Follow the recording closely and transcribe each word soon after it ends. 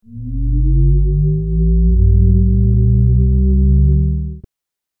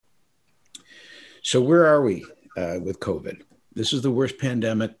So where are we with COVID? This is the worst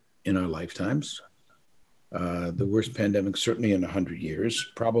pandemic in our lifetimes. The worst pandemic certainly in 100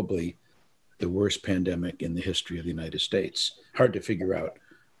 years, probably the worst pandemic in the history of the United States. Hard to figure out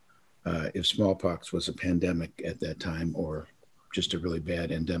if smallpox was a pandemic at that time or just a really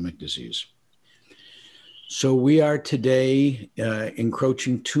bad endemic disease. So we are today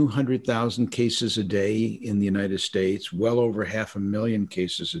encroaching 200,000 cases a day in the United States, well over 500,000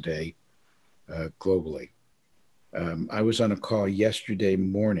 cases a day globally. I was on a call yesterday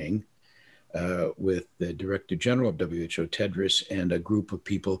morning with the Director General of WHO, Tedros, and a group of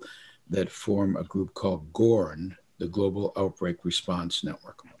people that form a group called GORN, the Global Outbreak Response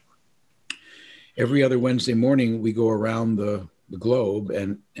Network. Every other Wednesday morning, we go around the globe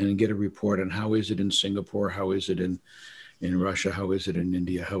and get a report on how is it in Singapore, how is it in Russia, how is it in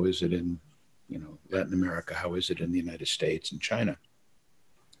India, how is it in Latin America, how is it in the United States and China.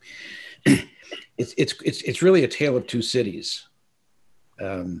 It's really a tale of two cities.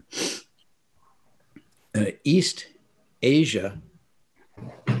 East Asia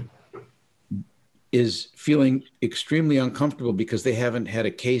is feeling extremely uncomfortable because they haven't had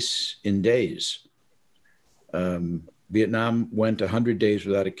a case in days. Vietnam went 100 days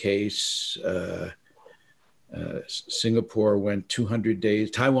without a case. Singapore went 200 days.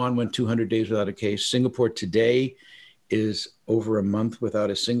 Taiwan went 200 days without a case. Singapore today is over a month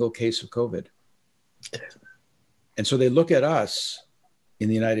without a single case of COVID. And so they look at us in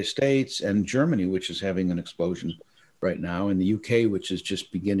the United States and Germany, which is having an explosion right now, and the UK, which is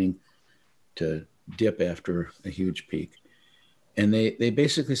just beginning to dip after a huge peak. And they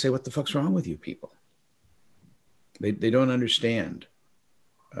basically say, what the fuck's wrong with you people? They don't understand.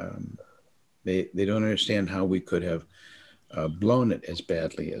 They don't understand how we could have blown it as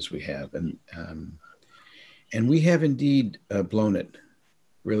badly as we have. And we have indeed blown it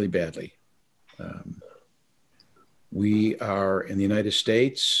really badly. We are in the United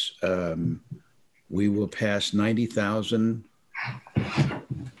States, we will pass 90,000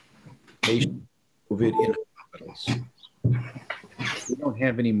 patients with COVID in hospitals. We don't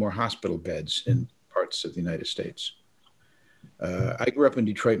have any more hospital beds in parts of the United States. I grew up in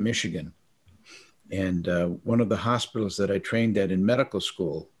Detroit, Michigan, and one of the hospitals that I trained at in medical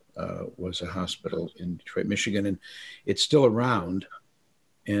school was a hospital in Detroit, Michigan, and it's still around.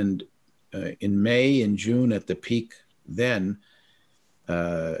 And in May and June at the peak then,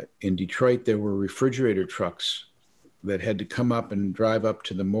 in Detroit, there were refrigerator trucks that had to come up and drive up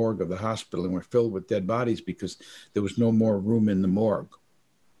to the morgue of the hospital and were filled with dead bodies because there was no more room in the morgue.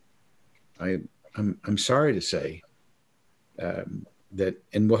 I'm sorry to say that,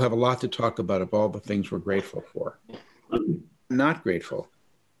 and we'll have a lot to talk about of all the things we're grateful for. I'm not grateful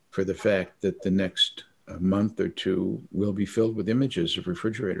for the fact that the next month or two will be filled with images of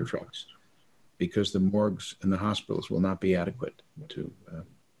refrigerator trucks because the morgues and the hospitals will not be adequate to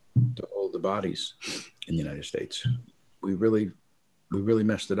hold the bodies in the United States. We really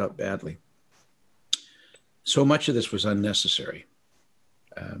messed it up badly. So much of this was unnecessary.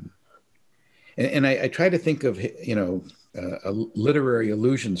 And I try to think of, literary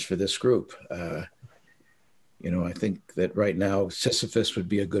allusions for this group. I think that right now Sisyphus would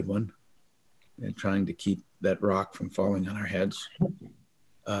be a good one, and trying to keep that rock from falling on our heads.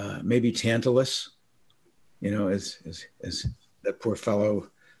 Maybe Tantalus, as that poor fellow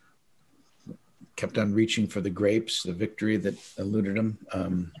kept on reaching for the grapes, the victory that eluded him.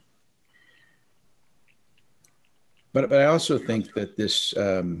 But I also think that this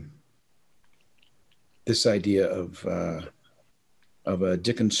idea of a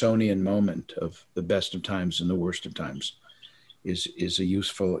Dickinsonian moment of the best of times and the worst of times is a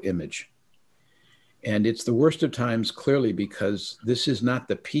useful image. And it's the worst of times clearly because this is not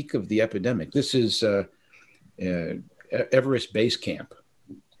the peak of the epidemic. This is Everest Base Camp.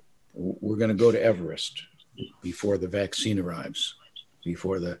 We're going to go to Everest before the vaccine arrives,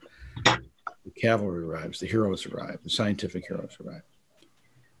 before the cavalry arrives, the heroes arrive, the scientific heroes arrive.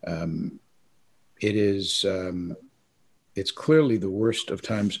 It's clearly the worst of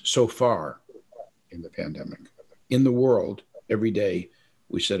times so far in the pandemic. In the world, every day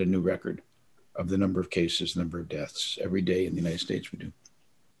we set a new record of the number of cases, number of deaths. Every day in the United States we do.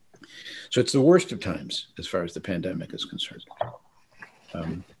 So it's the worst of times as far as the pandemic is concerned.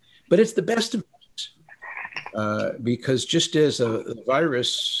 But it's the best of times because just as a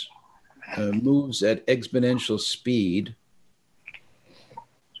virus moves at exponential speed,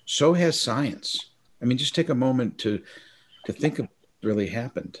 so has science. I mean, just take a moment to think of what really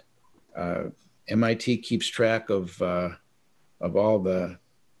happened. MIT keeps track of all the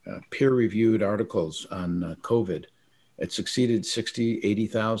peer-reviewed articles on COVID. It succeeded 60,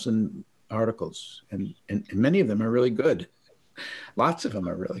 80,000 articles, and many of them are really good. Lots of them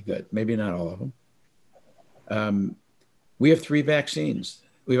are really good, maybe not all of them. We have 3 vaccines.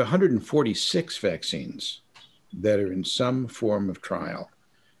 We have 146 vaccines that are in some form of trial.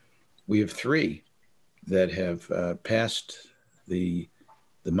 We have 3 that have passed the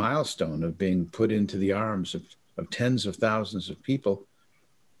milestone of being put into the arms of tens of thousands of people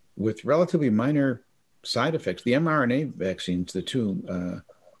with relatively minor side effects. The mRNA vaccines, the 2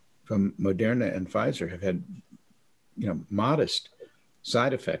 from Moderna and Pfizer, have had modest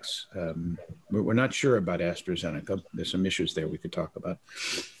side effects. We're not sure about AstraZeneca. There's some issues there we could talk about.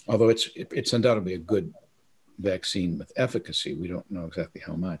 Although it's undoubtedly a good vaccine with efficacy. We don't know exactly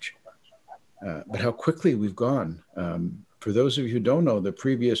how much. But how quickly we've gone. For those of you who don't know, the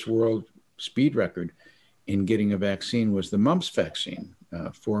previous world speed record in getting a vaccine was the mumps vaccine,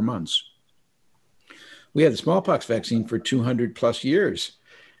 4 months. We had the smallpox vaccine for 200 plus years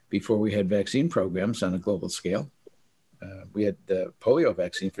before we had vaccine programs on a global scale. We had the polio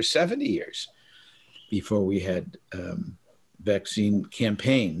vaccine for 70 years before we had vaccine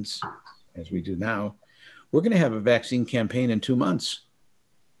campaigns, as we do now. We're going to have a vaccine campaign in 2 months.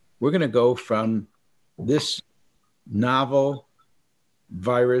 We're going to go from this novel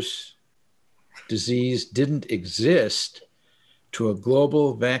virus disease didn't exist to a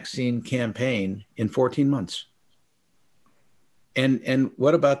global vaccine campaign in 14 months. And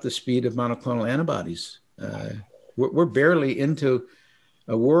what about the speed of monoclonal antibodies? We're barely into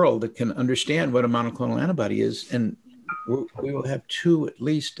a world that can understand what a monoclonal antibody is, and we will have 2 at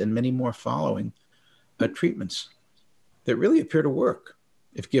least, and many more following, treatments that really appear to work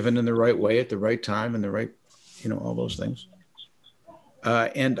if given in the right way at the right time and the right, all those things.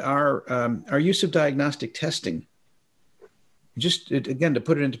 And our use of diagnostic testing, just again, to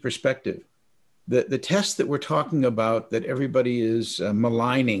put it into perspective, the tests that we're talking about that everybody is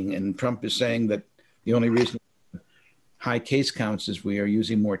maligning, and Trump is saying that the only reason high case counts is we are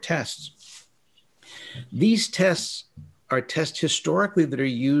using more tests. These tests are tests historically that are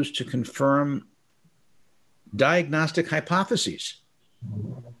used to confirm diagnostic hypotheses.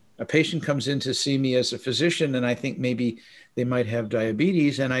 A patient comes in to see me as a physician, and I think maybe they might have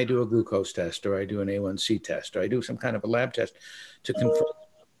diabetes, and I do a glucose test, or I do an A1C test, or I do some kind of a lab test to confirm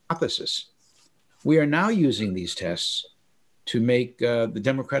the hypothesis. We are now using these tests to make the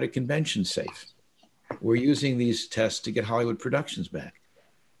Democratic Convention safe. We're using these tests to get Hollywood productions back.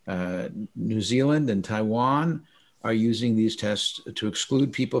 New Zealand and Taiwan are using these tests to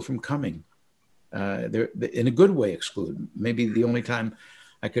exclude people from coming. They're in a good way exclude. Maybe the only time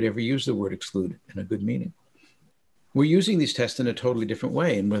I could ever use the word exclude in a good meaning. We're using these tests in a totally different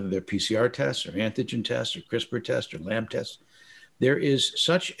way, and whether they're PCR tests or antigen tests or CRISPR tests or lab tests, there is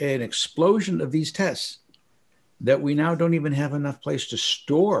such an explosion of these tests that we now don't even have enough place to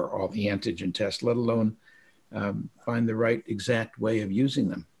store all the antigen tests, let alone find the right exact way of using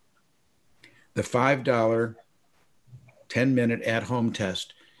them. The $5, 10-minute at-home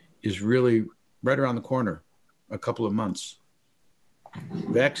test is really right around the corner, a couple of months.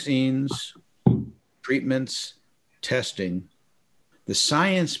 Vaccines, treatments, testing, the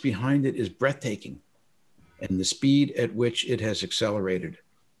science behind it is breathtaking, and the speed at which it has accelerated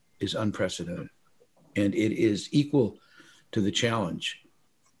is unprecedented. And it is equal to the challenge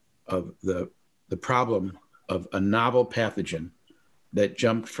of the problem of a novel pathogen that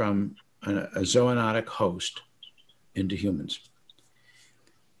jumped from a zoonotic host into humans.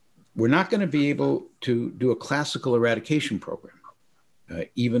 We're not going to be able to do a classical eradication program,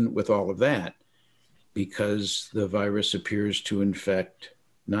 even with all of that, because the virus appears to infect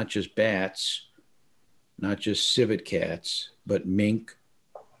not just bats, not just civet cats, but mink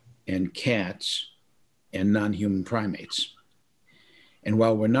and cats and non-human primates. And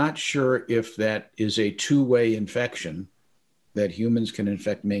while we're not sure if that is a two-way infection, that humans can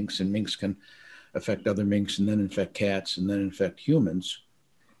infect minks and minks can affect other minks and then infect cats and then infect humans,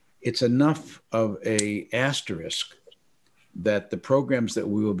 it's enough of a asterisk that the programs that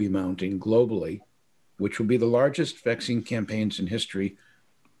we will be mounting globally, which will be the largest vaccine campaigns in history,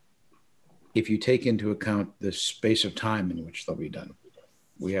 if you take into account the space of time in which they'll be done.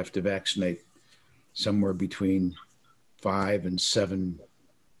 We have to vaccinate somewhere between 5 and 7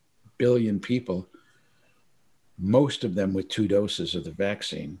 billion people, most of them with 2 doses of the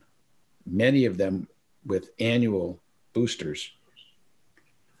vaccine, many of them with annual boosters.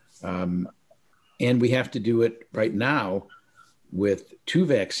 And we have to do it right now with 2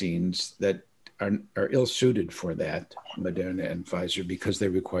 vaccines that are ill-suited for that, Moderna and Pfizer, because they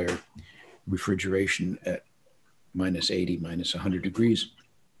require refrigeration at -80, -100 degrees.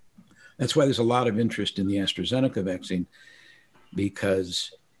 That's why there's a lot of interest in the AstraZeneca vaccine,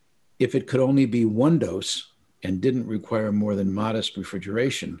 because if it could only be one dose and didn't require more than modest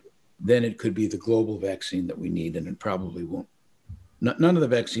refrigeration, then it could be the global vaccine that we need, and it probably won't. None of the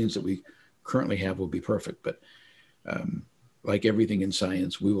vaccines that we currently have will be perfect, but like everything in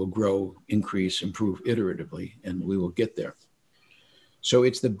science, we will grow, increase, improve iteratively, and we will get there. So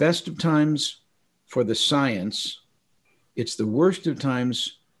it's the best of times for the science. It's the worst of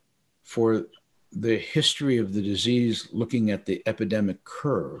times for the history of the disease, looking at the epidemic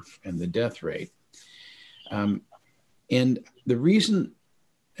curve and the death rate. And the reason,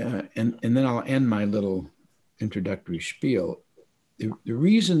 and then I'll end my little introductory spiel. The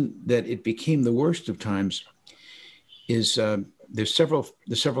reason that it became the worst of times is there's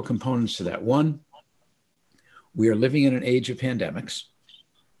several components to that. One, we are living in an age of pandemics.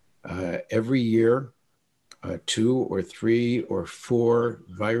 Every year, 2 or 3 or 4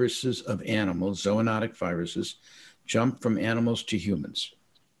 viruses of animals, zoonotic viruses, jump from animals to humans.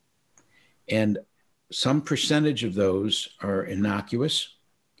 And some percentage of those are innocuous,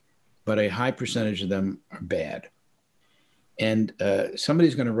 but a high percentage of them are bad. And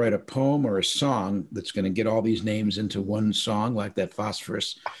somebody's going to write a poem or a song that's going to get all these names into one song, like that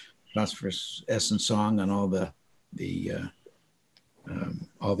phosphorus essence song on all the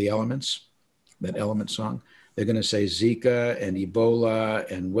elements, that element song. They're going to say Zika and Ebola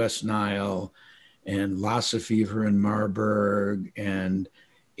and West Nile and Lassa fever in Marburg and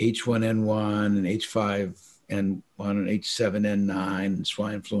H1N1 and H5N1 and H7N9 and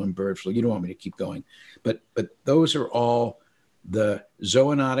swine flu and bird flu. You don't want me to keep going. But those are all the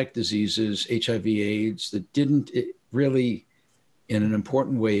zoonotic diseases, HIV, AIDS, that didn't really, in an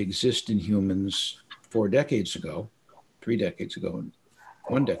important way, exist in humans 4 decades ago, 3 decades ago, and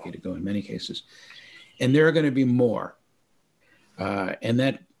 1 decade ago in many cases. And there are going to be more. And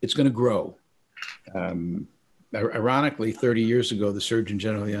that it's going to grow. Ironically, 30 years ago, the Surgeon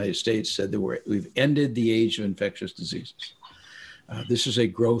General of the United States said that we've ended the age of infectious diseases. This is a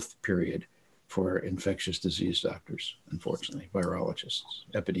growth period for infectious disease doctors, unfortunately, virologists,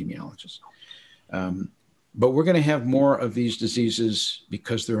 epidemiologists. But we're going to have more of these diseases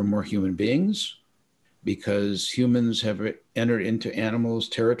because there are more human beings, because humans have entered into animals'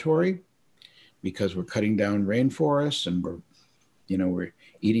 territory, because we're cutting down rainforests and we're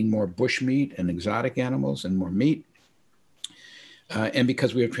eating more bush meat and exotic animals and more meat, and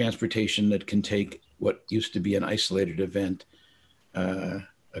because we have transportation that can take what used to be an isolated event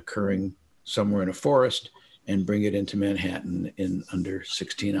occurring somewhere in a forest and bring it into Manhattan in under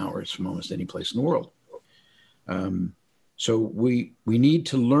 16 hours from almost any place in the world. So we need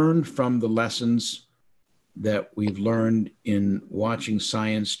to learn from the lessons that we've learned in watching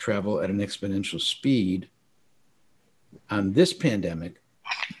science travel at an exponential speed. On this pandemic,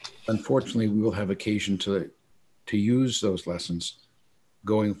 unfortunately, we will have occasion to use those lessons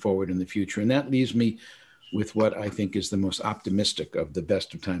going forward in the future. And that leaves me with what I think is the most optimistic of the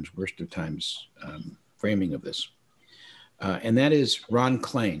best of times, worst of times framing of this. And that is Ron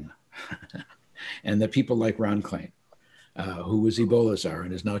Klain and the people like Ron Klain, who was Ebola czar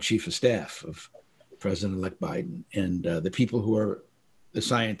and is now chief of staff of President-elect Biden, and the people who are the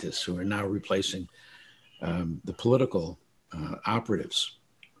scientists who are now replacing the political operatives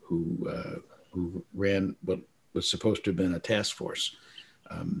who ran what was supposed to have been a task force.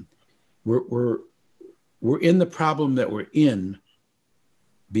 We're in the problem that we're in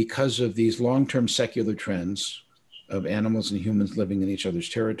because of these long-term secular trends of animals and humans living in each other's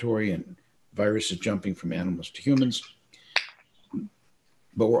territory and viruses jumping from animals to humans.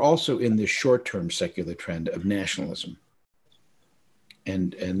 But we're also in this short-term secular trend of nationalism.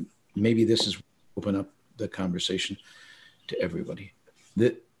 And maybe this is open up the conversation to everybody.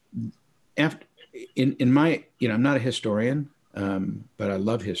 In my, I'm not a historian, but I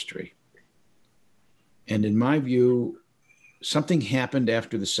love history. And in my view, something happened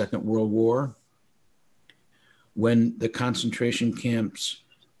after the Second World War when the concentration camps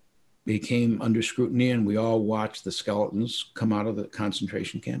became under scrutiny and we all watched the skeletons come out of the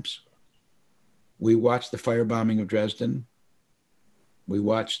concentration camps. We watched the firebombing of Dresden. We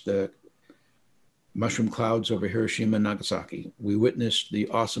watched the mushroom clouds over Hiroshima and Nagasaki. We witnessed the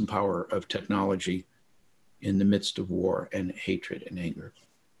awesome power of technology in the midst of war and hatred and anger.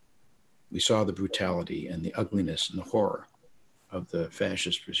 We saw the brutality and the ugliness and the horror of the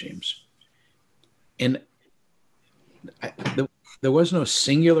fascist regimes. And there was no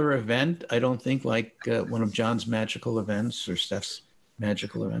singular event, I don't think, like one of John's magical events or Steph's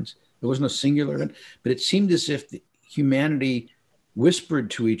magical events. There was no singular event, but it seemed as if humanity whispered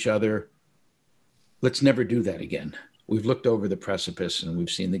to each other, let's never do that again. We've looked over the precipice and we've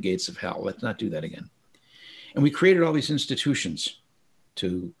seen the gates of hell. Let's not do that again. And we created all these institutions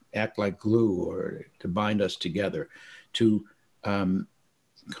to act like glue or to bind us together, to kind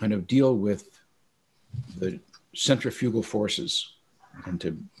of deal with the centrifugal forces and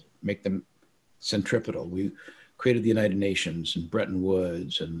to make them centripetal. We created the United Nations and Bretton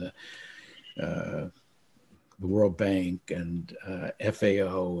Woods and the World Bank and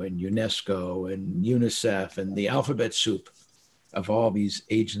FAO and UNESCO and UNICEF and the alphabet soup of all these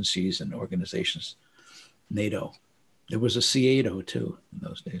agencies and organizations. NATO. There was a CATO too in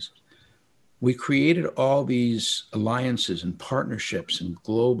those days. We created all these alliances and partnerships and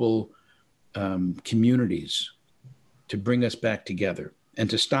global communities to bring us back together and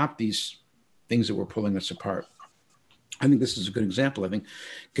to stop these things that were pulling us apart. I think this is a good example. I think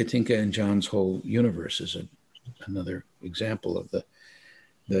Katinka and John's whole universe is another example of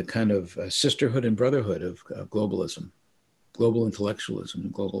the kind of sisterhood and brotherhood of globalism, global intellectualism,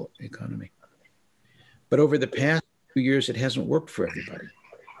 and global economy. But over the past 2 years, it hasn't worked for everybody.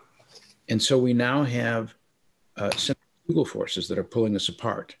 And so we now have centrifugal forces that are pulling us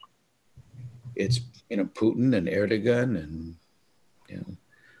apart. It's, Putin and Erdogan and,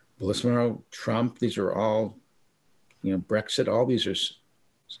 Bolsonaro, Trump. These are all, Brexit. All these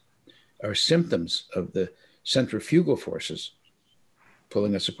are symptoms of the centrifugal forces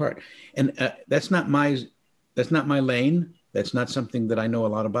pulling us apart. And that's not my lane. That's not something that I know a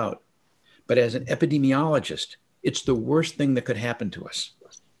lot about. But as an epidemiologist, it's the worst thing that could happen to us.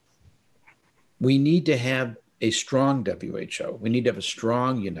 We need to have a strong WHO. We need to have a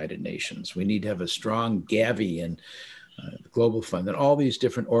strong United Nations. We need to have a strong Gavi and the Global Fund and all these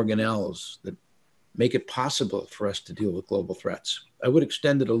different organelles that make it possible for us to deal with global threats. I would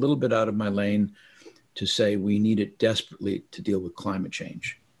extend it a little bit out of my lane to say we need it desperately to deal with climate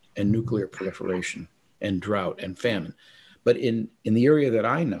change and nuclear proliferation and drought and famine. But in the area that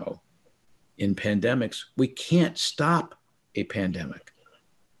I know, in pandemics, we can't stop a pandemic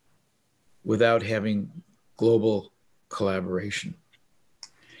without having global collaboration.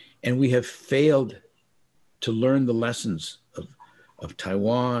 And we have failed to learn the lessons of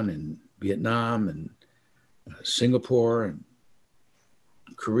Taiwan and Vietnam and Singapore and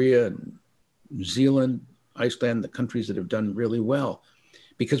Korea and New Zealand, Iceland, the countries that have done really well,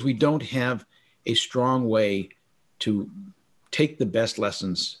 because we don't have a strong way to take the best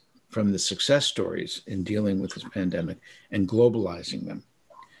lessons from the success stories in dealing with this pandemic and globalizing them.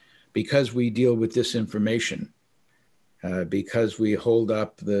 Because we deal with disinformation, because we hold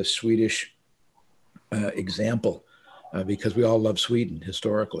up the Swedish example, because we all love Sweden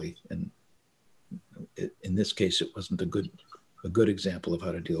historically, and in this case, it wasn't a good example of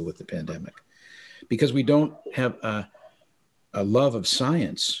how to deal with the pandemic. Because we don't have a love of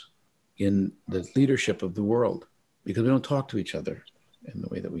science in the leadership of the world, because we don't talk to each other in the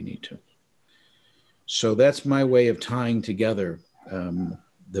way that we need to. So that's my way of tying together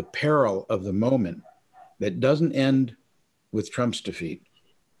the peril of the moment that doesn't end with Trump's defeat,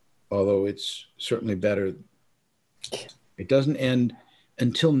 although it's certainly better. It doesn't end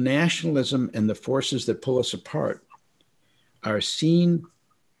until nationalism and the forces that pull us apart are seen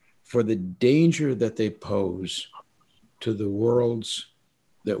for the danger that they pose to the worlds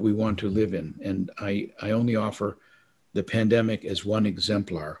that we want to live in. And I only offer the pandemic as one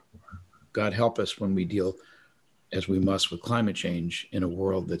exemplar. God help us when we deal as we must with climate change in a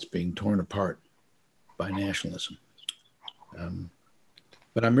world that's being torn apart by nationalism.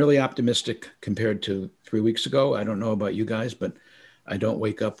 But I'm really optimistic compared to 3 weeks ago. I don't know about you guys, but I don't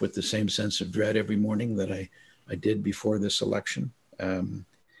wake up with the same sense of dread every morning that I did before this election.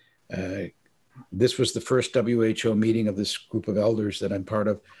 This was the first WHO meeting of this group of elders that I'm part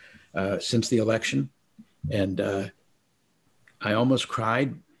of since the election. And I almost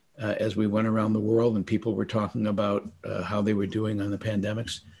cried as we went around the world and people were talking about how they were doing on the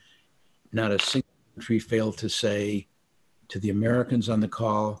pandemics. Not a single country failed to say to the Americans on the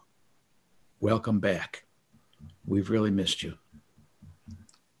call, welcome back. We've really missed you.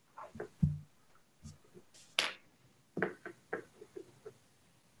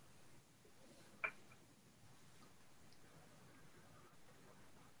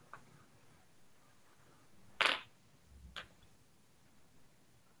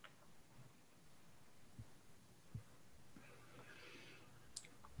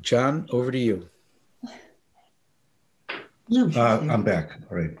 John, over to you. I'm back.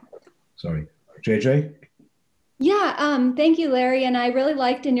 All right. Sorry. JJ? Yeah, thank you, Larry. And I really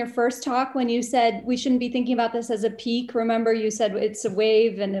liked in your first talk when you said we shouldn't be thinking about this as a peak. Remember, you said it's a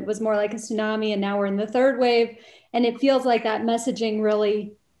wave and it was more like a tsunami, and now we're in the third wave. And it feels like that messaging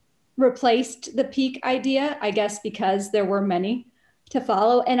really replaced the peak idea, I guess, because there were many to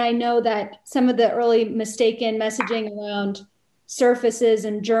follow. And I know that some of the early mistaken messaging around surfaces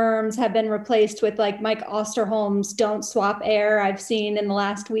and germs have been replaced with like Mike Osterholm's "Don't Swap Air" I've seen in the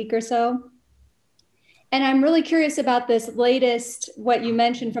last week or so. And I'm really curious about this latest, what you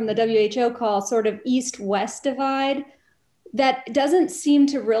mentioned from the WHO call, sort of East-West divide. That doesn't seem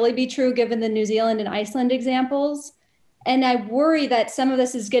to really be true given the New Zealand and Iceland examples. And I worry that some of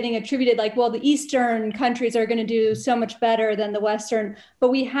this is getting attributed like, well, the Eastern countries are going to do so much better than the Western. But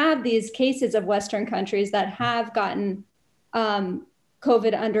we have these cases of Western countries that have gotten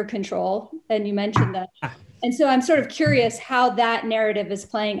COVID under control. And you mentioned that. And so I'm sort of curious how that narrative is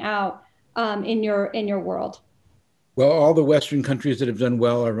playing out in your world. Well, all the Western countries that have done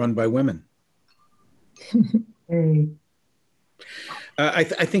well are run by women. I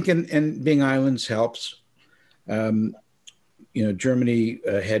think in being islands helps. Germany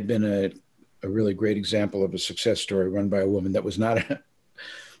had been a really great example of a success story run by a woman that was not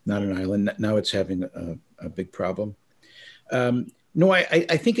an island. Now it's having a big problem. No,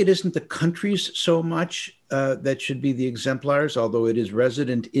 I think it isn't the countries so much that should be the exemplars, although it is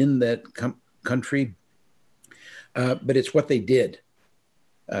resident in that country, but it's what they did.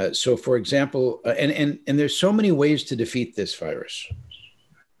 So, for example, and there's so many ways to defeat this virus.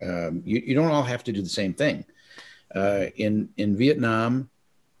 You don't all have to do the same thing. In Vietnam,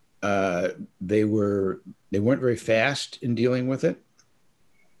 they weren't very fast in dealing with it,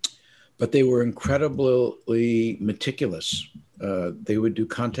 but they were incredibly meticulous. They would do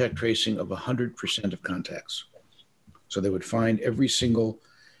contact tracing of 100% of contacts. So they would find every single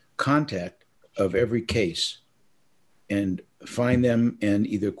contact of every case and find them and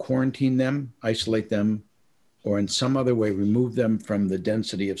either quarantine them, isolate them, or in some other way remove them from the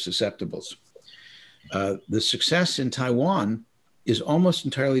density of susceptibles. The success in Taiwan is almost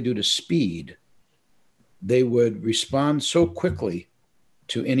entirely due to speed. They would respond so quickly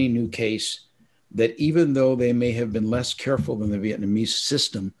to any new case that even though they may have been less careful than the Vietnamese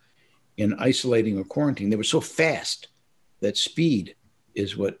system in isolating or quarantining, they were so fast that speed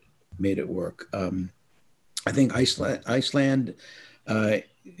is what made it work. I think Iceland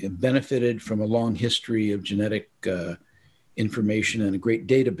benefited from a long history of genetic information and a great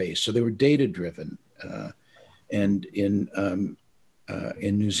database. So they were data-driven. And in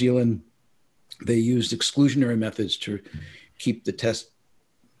New Zealand, they used exclusionary methods to keep the test,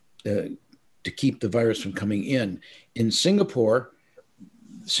 to keep the virus from coming in. In Singapore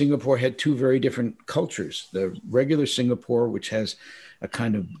had two very different cultures. The regular Singapore, which has a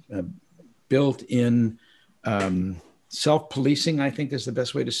kind of built-in self-policing, I think is the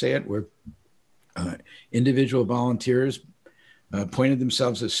best way to say it, where individual volunteers pointed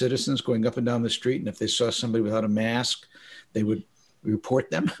themselves as citizens going up and down the street, and if they saw somebody without a mask, they would report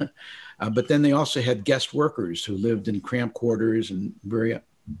them. But then they also had guest workers who lived in cramped quarters and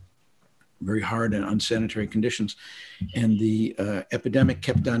very hard and unsanitary conditions. And the epidemic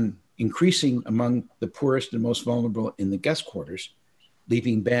kept on increasing among the poorest and most vulnerable in the guest quarters,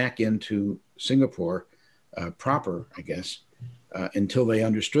 leaping back into Singapore proper, I guess, until they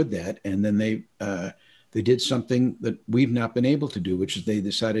understood that. And then they did something that we've not been able to do, which is they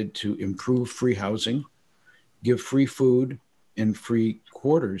decided to improve free housing, give free food and free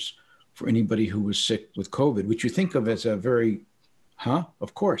quarters for anybody who was sick with COVID, which you think of as a very,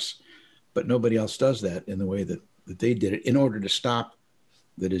 of course, but nobody else does that in the way that they did it in order to stop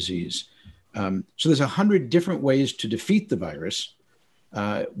the disease. So there's 100 different ways to defeat the virus.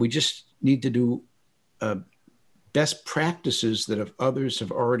 We just need to do best practices that others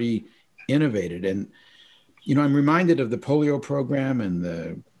have already innovated. And, I'm reminded of the polio program and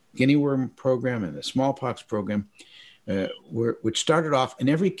the guinea worm program and the smallpox program, which started off in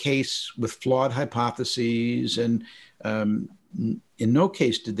every case with flawed hypotheses. And in no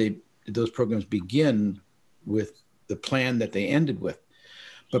case did those programs begin with the plan that they ended with.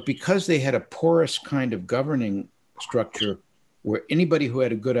 But because they had a porous kind of governing structure where anybody who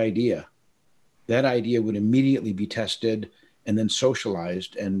had a good idea, that idea would immediately be tested and then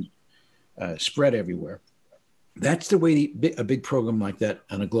socialized and spread everywhere. That's the way a big program like that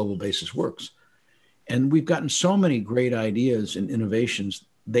on a global basis works. And we've gotten so many great ideas and innovations.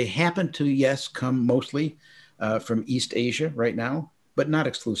 They happen to, yes, come mostly from East Asia right now, but not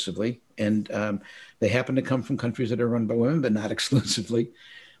exclusively. And they happen to come from countries that are run by women, but not exclusively.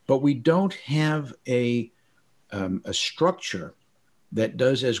 But we don't have a structure that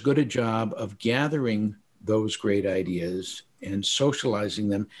does as good a job of gathering those great ideas and socializing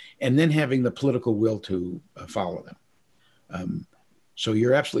them, and then having the political will to follow them. So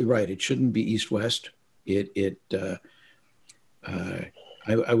you're absolutely right. It shouldn't be East-West. I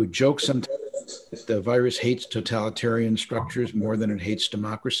would joke sometimes that the virus hates totalitarian structures more than it hates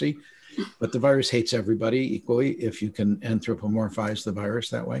democracy. But the virus hates everybody equally if you can anthropomorphize the virus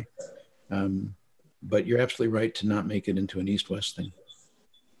that way. But you're absolutely right to not make it into an East-West thing.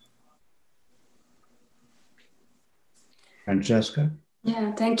 Francesca?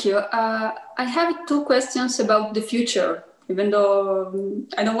 Yeah, thank you. I have two questions about the future, even though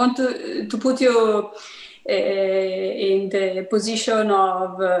I don't want to put you in the position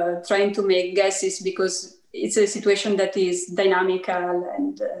of trying to make guesses, because it's a situation that is dynamical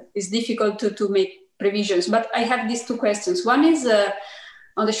and it's difficult to make provisions. But I have these two questions. One is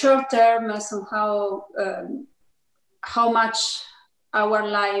on the short term, somehow, how much our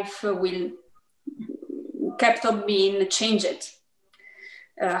life will kept on being changed.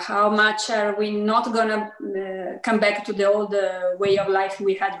 How much are we not gonna come back to the old way of life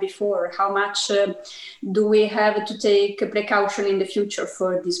we had before? How much do we have to take precaution in the future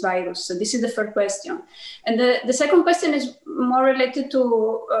for this virus? So this is the first question. And the second question is more related to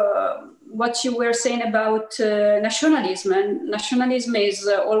what you were saying about nationalism. And nationalism is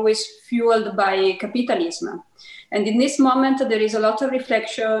always fueled by capitalism. And in this moment, there is a lot of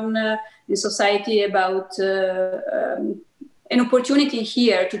reflection in society about an opportunity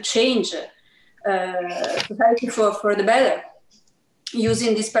here to change society for the better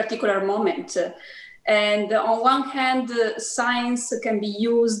using this particular moment. And on one hand, science can be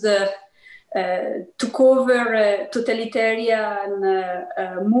used to cover totalitarian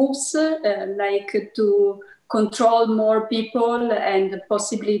moves, like to control more people and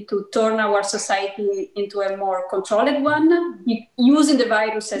possibly to turn our society into a more controlled one, using the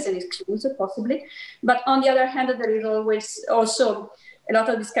virus as an excuse, possibly. But on the other hand, there is always also a lot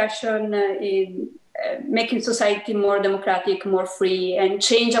of discussion in making society more democratic, more free, and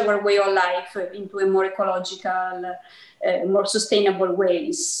change our way of life into a more ecological, more sustainable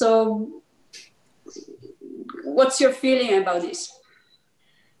way. So what's your feeling about this?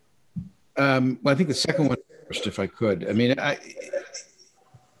 Well, I think the second one first, if I could. I mean, I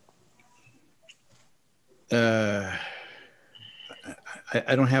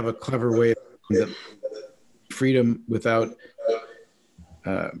don't have a clever way of freedom without.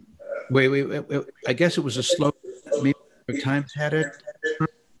 Wait. I guess it was a slogan. Maybe New York Times had it.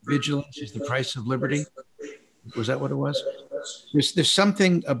 Vigilance is the price of liberty. Was that what it was? There's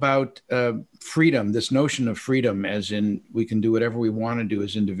something about freedom, this notion of freedom, as in we can do whatever we want to do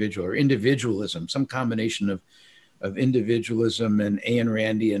as individual, or individualism, some combination of individualism and Ayn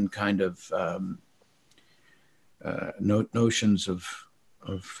Randian kind of notions of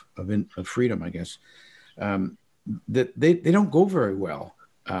freedom, I guess, that they don't go very well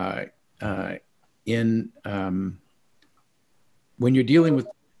when you're dealing with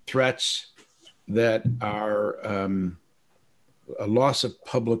threats that are a loss of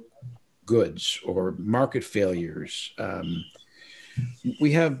public goods or market failures.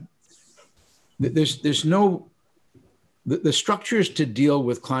 There's no, the structures to deal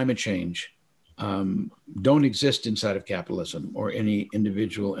with climate change don't exist inside of capitalism or any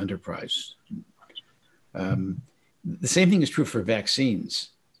individual enterprise. The same thing is true for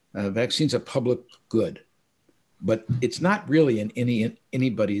vaccines. Vaccines are public good, but it's not really in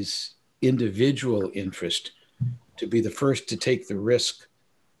anybody's individual interest to be the first to take the risk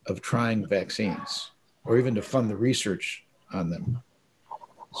of trying vaccines or even to fund the research on them.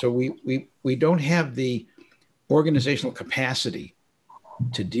 So we don't have the organizational capacity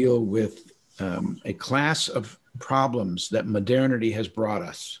to deal with a class of problems that modernity has brought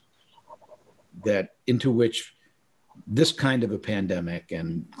us, that into which this kind of a pandemic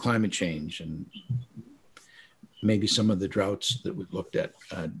and climate change and maybe some of the droughts that we've looked at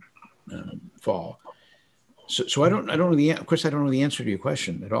fall. So I don't know of course I don't know the answer to your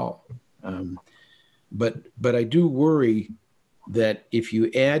question at all. But I do worry that if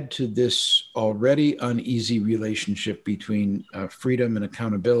you add to this already uneasy relationship between freedom and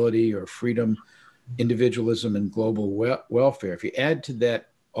accountability, or freedom, individualism, and global welfare, if you add to that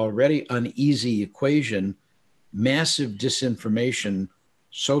already uneasy equation massive disinformation,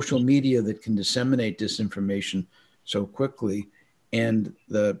 social media that can disseminate disinformation so quickly, and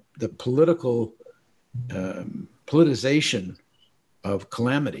the political politicization of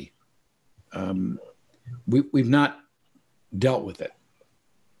calamity, we've not dealt with it.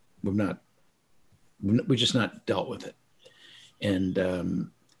 We've just not dealt with it, and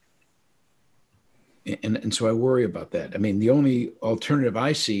so I worry about that. I mean, the only alternative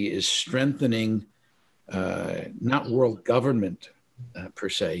I see is strengthening, not world government per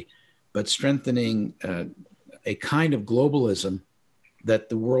se, but strengthening a kind of globalism that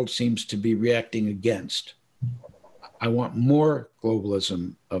the world seems to be reacting against. I want more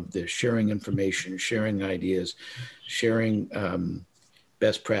globalism of this, sharing information, sharing ideas, sharing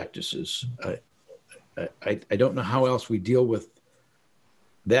best practices. I don't know how else we deal with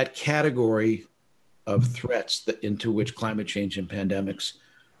that category of threats into which climate change and pandemics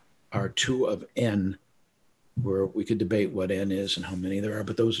are two of N, where we could debate what N is and how many there are,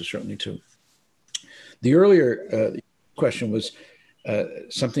 but those are certainly two. The earlier question was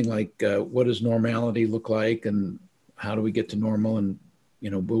something like, what does normality look like, and how do we get to normal, and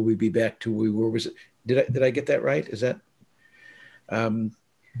will we be back to where we were? Did I get that right? Is that?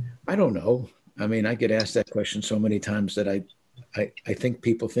 I don't know. I mean, I get asked that question so many times that I think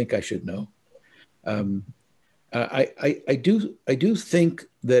people think I should know. I do think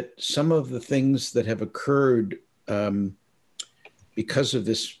that some of the things that have occurred because of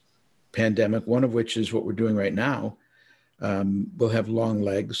this pandemic, one of which is what we're doing right now, will have long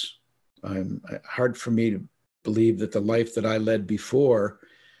legs. Hard for me to believe that the life that I led before,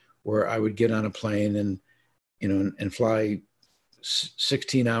 where I would get on a plane and and fly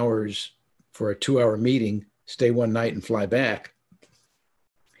 16 hours for a 2-hour meeting, stay one night and fly back,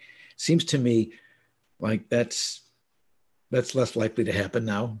 seems to me like that's less likely to happen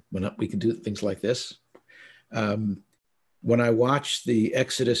now when we can do things like this. When I watch the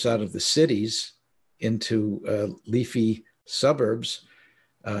exodus out of the cities into leafy suburbs,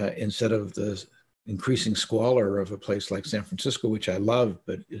 instead of the increasing squalor of a place like San Francisco, which I love,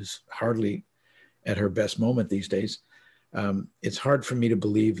 but is hardly at her best moment these days, it's hard for me to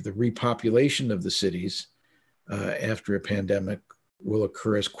believe the repopulation of the cities after a pandemic will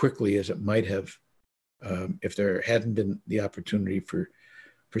occur as quickly as it might have if there hadn't been the opportunity for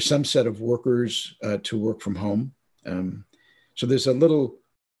some set of workers to work from home. So there's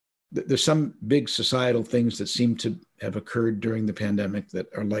some big societal things that seem to have occurred during the pandemic that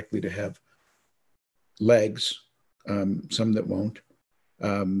are likely to have legs, some that won't.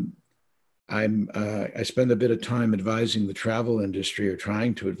 I spend a bit of time advising the travel industry, or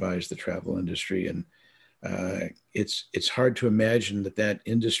trying to advise the travel industry, and it's hard to imagine that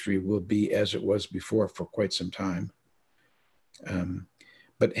industry will be as it was before for quite some time.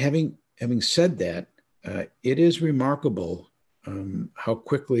 But having said that, it is remarkable how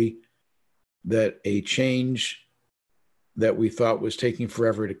quickly that a change that we thought was taking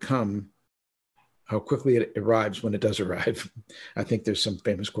forever to come, how quickly it arrives when it does arrive. I think there's some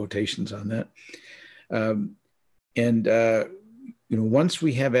famous quotations on that. Once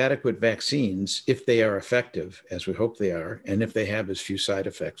we have adequate vaccines, if they are effective, as we hope they are, and if they have as few side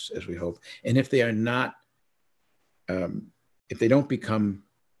effects as we hope, and if they are not, if they don't become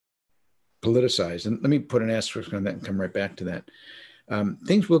politicized, and let me put an asterisk on that and come right back to that,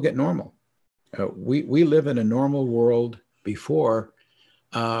 things will get normal. We live in a normal world before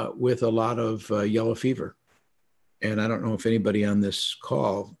with a lot of yellow fever. And I don't know if anybody on this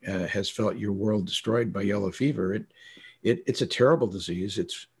call has felt your world destroyed by yellow fever. It's a terrible disease.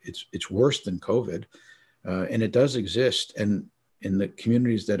 It's worse than COVID, and it does exist. And in the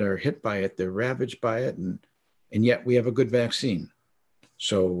communities that are hit by it, they're ravaged by it, and yet we have a good vaccine.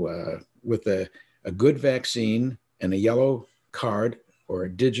 So with a good vaccine and a yellow card, or a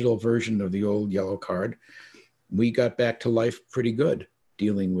digital version of the old yellow card, we got back to life pretty good,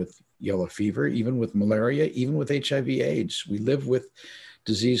 dealing with yellow fever, even with malaria, even with HIV/AIDS. We live with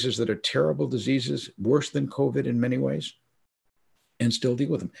diseases that are terrible diseases, worse than COVID in many ways, and still deal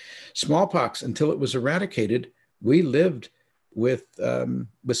with them. Smallpox, until it was eradicated, we lived with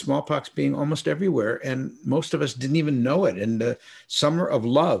smallpox being almost everywhere, and most of us didn't even know it. In the Summer of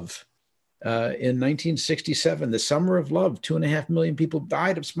Love, in 1967, the Summer of Love, 2.5 million people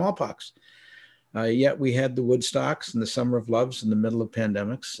died of smallpox. Yet we had the Woodstocks and the Summer of Loves in the middle of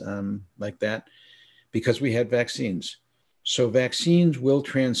pandemics like that, because we had vaccines. So vaccines will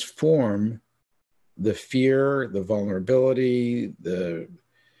transform the fear, the vulnerability, the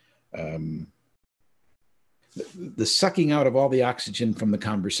sucking out of all the oxygen from the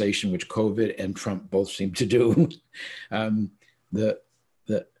conversation, which COVID and Trump both seem to do. The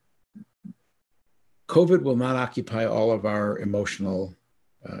COVID will not occupy all of our emotional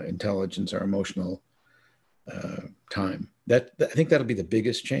intelligence, our emotional time. I think that'll be the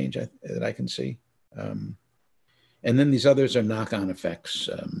biggest change that I can see. And then these others are knock-on effects.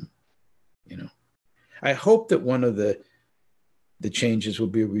 I hope that one of the changes will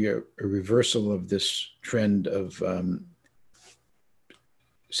be a reversal of this trend of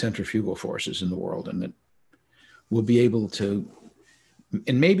centrifugal forces in the world, and that we'll be able to,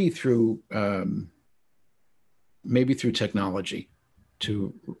 and maybe through technology,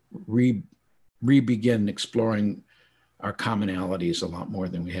 to re-begin exploring our commonalities a lot more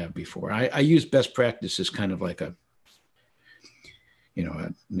than we have before. I use best practice as kind of like an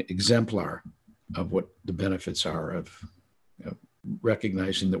exemplar of what the benefits are of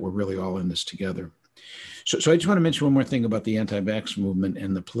recognizing that we're really all in this together. So I just want to mention one more thing about the anti-vax movement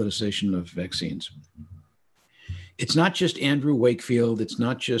and the politicization of vaccines. It's not just Andrew Wakefield. It's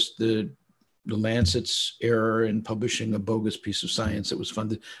not just the Lancet's error in publishing a bogus piece of science that was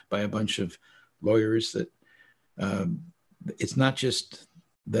funded by a bunch of lawyers. That it's not just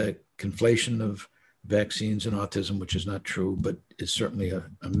the conflation of vaccines and autism, which is not true, but is certainly a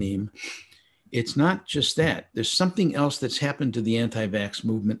meme. It's not just that. There's something else that's happened to the anti-vax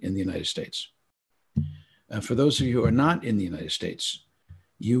movement in the United States. For those of you who are not in the United States,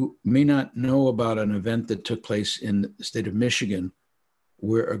 you may not know about an event that took place in the state of Michigan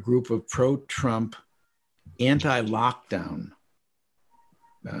where a group of pro-Trump, anti-lockdown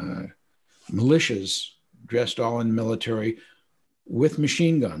militias dressed all in military with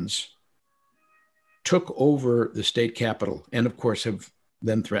machine guns took over the state capitol and, of course, have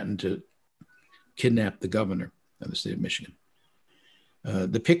then threatened to kidnap the governor of the state of Michigan.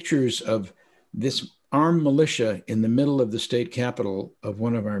 The pictures of this armed militia in the middle of the state capitol of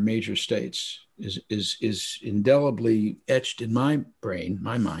one of our major states is indelibly etched in my brain,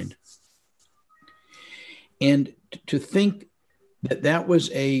 my mind. And to think that that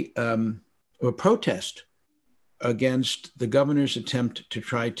was a protest against the governor's attempt to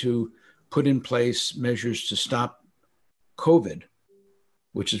try to put in place measures to stop COVID,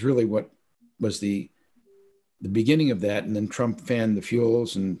 which is really what was the beginning of that. And then Trump fanned the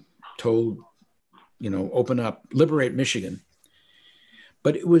fuels and told, open up, liberate Michigan.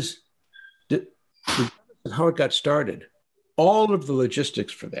 But it was how it got started. All of the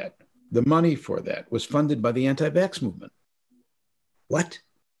logistics for that, the money for that, was funded by the anti-vax movement. What?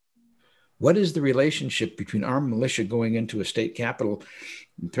 What is the relationship between armed militia going into a state capitol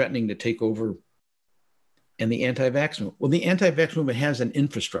and threatening to take over and the anti-vax movement? Well, the anti-vax movement has an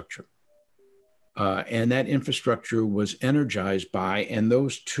infrastructure. And that infrastructure was energized by, and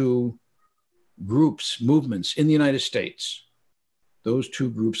those two groups, movements in the United States, those two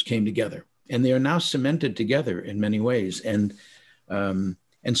groups came together. And they are now cemented together in many ways. And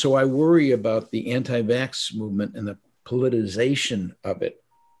so I worry about the anti-vax movement and the politicization of it,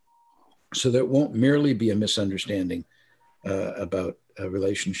 so that it won't merely be a misunderstanding about a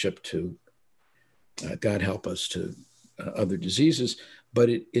relationship to, God help us, to other diseases, but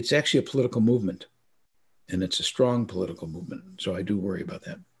it's actually a political movement, and it's a strong political movement. So I do worry about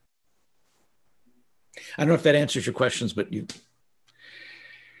that. I don't know if that answers your questions, but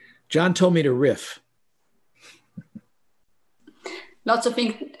John told me to riff. Lots of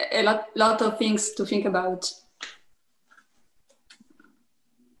things, lot of things to think about.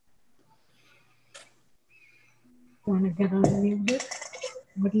 Want to get on any of it?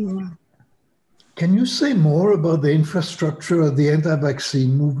 What do you want? Can you say more about the infrastructure of the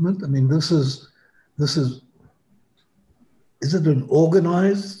anti-vaccine movement? I mean, is it an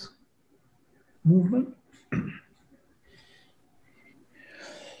organized movement?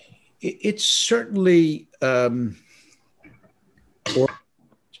 It's certainly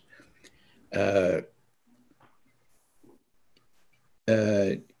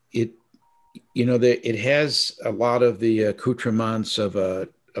it has a lot of the accoutrements of a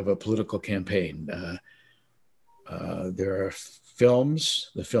political campaign. There are films,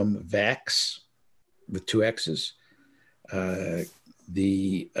 the film Vax with 2 X's, the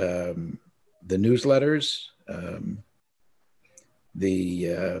newsletters,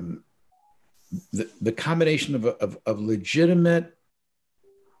 the combination of legitimate,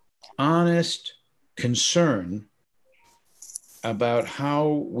 honest concern about how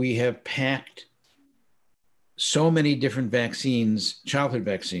we have packed so many different vaccines, childhood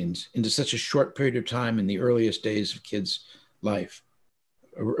vaccines, into such a short period of time in the earliest days of kids' life.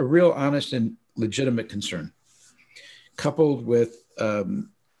 A real honest and legitimate concern, coupled with a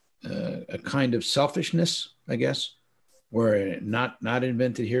kind of selfishness, I guess, where not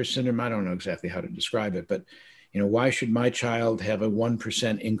invented here syndrome. I don't know exactly how to describe it, but why should my child have a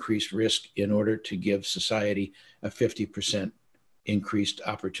 1% increased risk in order to give society a 50% increased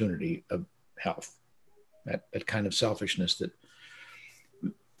opportunity of health? That kind of selfishness that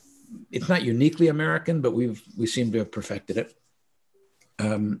it's not uniquely American, but we seem to have perfected it.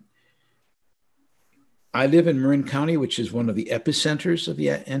 I live in Marin County, which is one of the epicenters of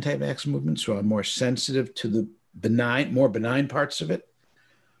the anti-vax movement, so I'm more sensitive to the more benign parts of it.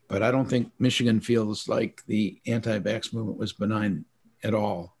 But I don't think Michigan feels like the anti-vax movement was benign at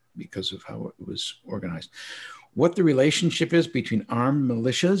all because of how it was organized. What the relationship is between armed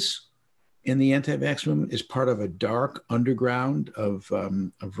militias in the anti-vax movement is part of a dark underground of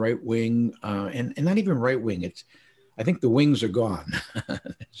right-wing, and not even right-wing. I think the wings are gone.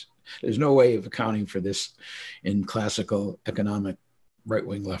 There's no way of accounting for this in classical economic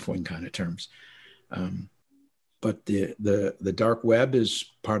right-wing, left-wing kind of terms. But the dark web is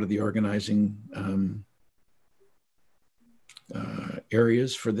part of the organizing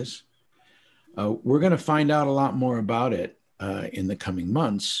areas for this. We're going to find out a lot more about it in the coming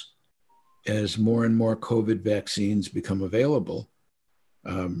months as more and more COVID vaccines become available.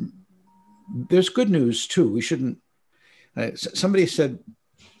 There's good news too. We shouldn't, somebody said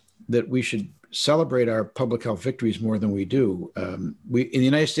that we should celebrate our public health victories more than we do. In the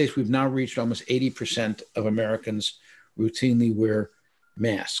United States, we've now reached almost 80% of Americans routinely wear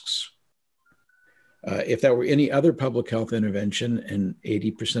masks. If that were any other public health intervention and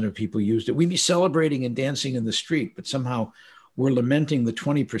 80% of people used it, we'd be celebrating and dancing in the street, but somehow we're lamenting the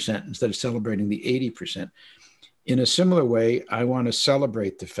 20% instead of celebrating the 80%. In a similar way, I want to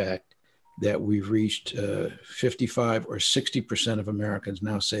celebrate the fact that we've reached 55 or 60% of Americans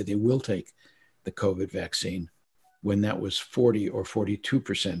now say they will take the COVID vaccine, when that was 40 or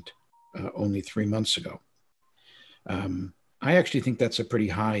 42% only 3 months ago. I actually think that's a pretty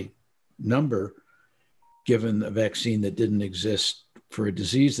high number, given a vaccine that didn't exist for a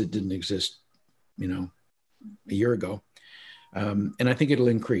disease that didn't exist, a year ago. And I think it'll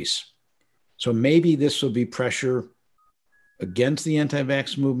increase. So maybe this will be pressure against the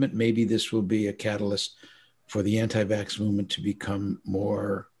anti-vax movement. Maybe this will be a catalyst for the anti-vax movement to become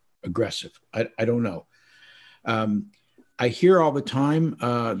more aggressive. I don't know. I hear all the time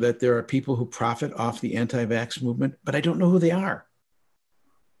that there are people who profit off the anti-vax movement, but I don't know who they are.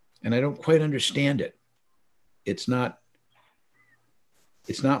 And I don't quite understand it. It's not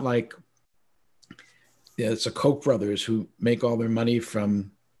like it's the Koch brothers who make all their money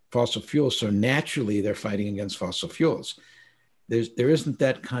from fossil fuels. So naturally they're fighting against fossil fuels. There isn't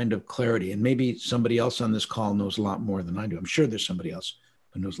that kind of clarity. And maybe somebody else on this call knows a lot more than I do. I'm sure there's somebody else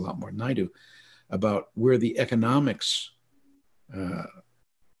who knows a lot more than I do about where the economics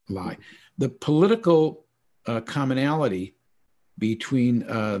lie. The political commonality between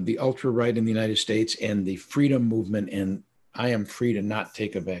the ultra-right in the United States and the freedom movement and I am free to not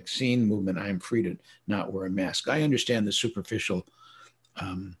take a vaccine movement, I am free to not wear a mask. I understand the superficial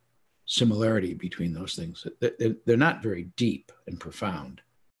similarity between those things. They're not very deep and profound,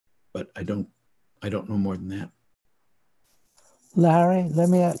 but I don't know more than that. Larry,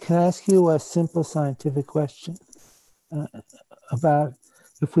 can I ask you a simple scientific question about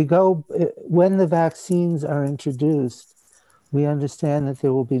if we go, when the vaccines are introduced, we understand that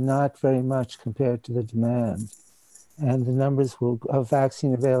there will be not very much compared to the demand, and the numbers of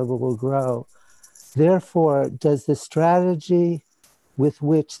vaccine available will grow. Therefore, does the strategy with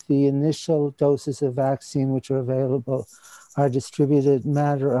which the initial doses of vaccine which are available are distributed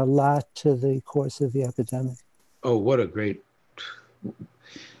matter a lot to the course of the epidemic? Oh, what a great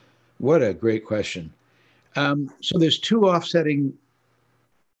question. So there's two offsetting,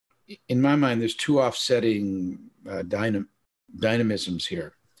 in my mind, there's two offsetting dynamisms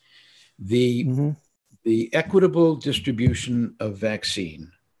here. The equitable distribution of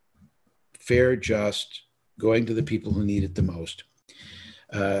vaccine, fair, just, going to the people who need it the most.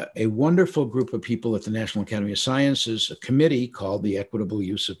 A wonderful group of people at the National Academy of Sciences, a committee called the Equitable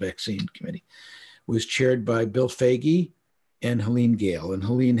Use of Vaccine Committee, was chaired by Bill Foege and Helene Gayle. And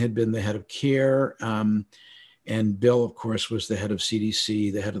Helene had been the head of CARE, and Bill, of course, was the head of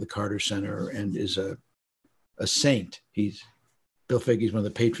CDC, the head of the Carter Center, and is a saint. Bill Foege is one of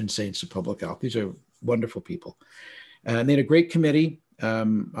the patron saints of public health. These are wonderful people. And they had a great committee. A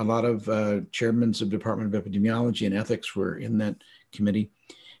lot of chairmen of Department of Epidemiology and Ethics were in that committee.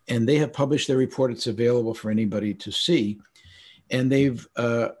 And they have published their report. It's available for anybody to see. And they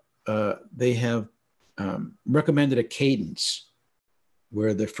have recommended a cadence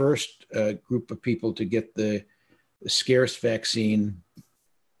where the first group of people to get the scarce vaccine,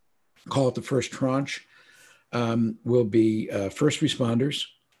 call it the first tranche, will be first responders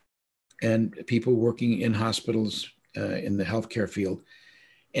and people working in hospitals in the healthcare field.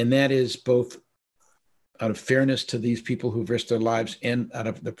 And that is both out of fairness to these people who've risked their lives and out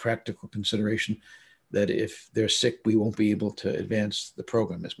of the practical consideration that if they're sick, we won't be able to advance the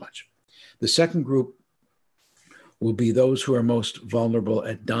program as much. The second group will be those who are most vulnerable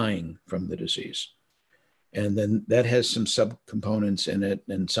at dying from the disease. And then that has some subcomponents in it.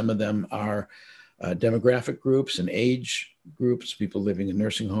 And some of them are demographic groups and age groups, people living in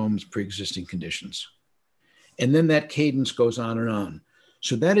nursing homes, pre-existing conditions. And then that cadence goes on and on.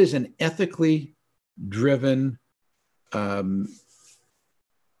 So that is an ethically driven calendaring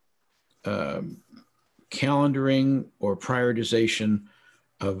or prioritization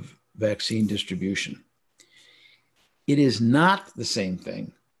of vaccine distribution. it is not the same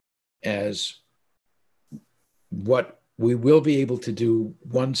thing as what we will be able to do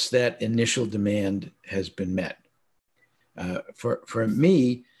once that initial demand has been met. For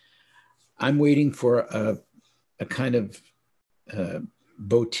me, I'm waiting for a kind of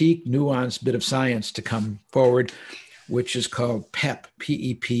boutique, nuanced bit of science to come forward, which is called PEP,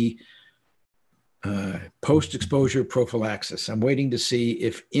 P-E-P, post-exposure prophylaxis. I'm waiting to see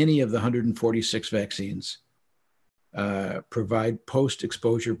if any of the 146 vaccines provide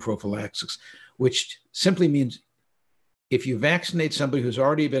post-exposure prophylaxis, which simply means if you vaccinate somebody who's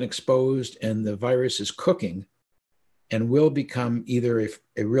already been exposed and the virus is cooking and will become either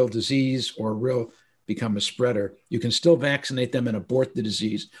a real disease or become a spreader, you can still vaccinate them and abort the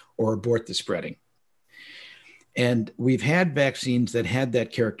disease or abort the spreading. And we've had vaccines that had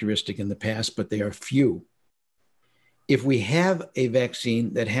that characteristic in the past, but they are few. If we have a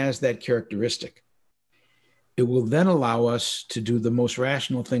vaccine that has that characteristic, it will then allow us to do the most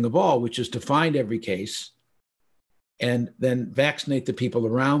rational thing of all, which is to find every case and then vaccinate the people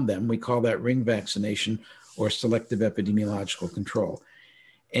around them. We call that ring vaccination or selective epidemiological control.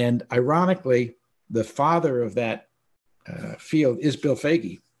 And ironically, the father of that field is Bill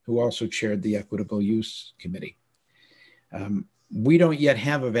Foege, who also chaired the Equitable Use Committee. We don't yet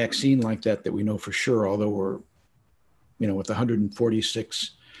have a vaccine like that we know for sure, although we're, with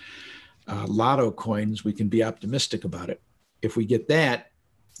 146 lotto coins, we can be optimistic about it. If we get that,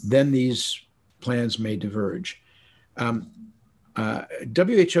 then these plans may diverge.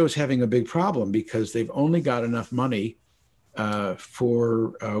 WHO is having a big problem because they've only got enough money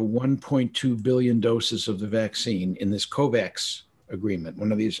for 1.2 billion doses of the vaccine in this COVAX agreement,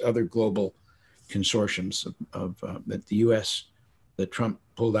 one of these other global consortiums that the US, that Trump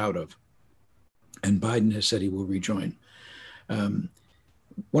pulled out of, and Biden has said he will rejoin.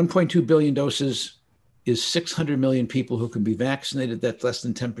 1.2 billion doses is 600 million people who can be vaccinated. That's less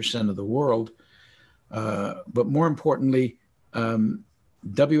than 10% of the world. But more importantly,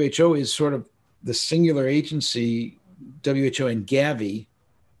 WHO is sort of the singular agency, WHO and Gavi,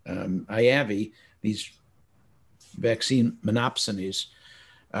 IAVI, these vaccine monopsonies,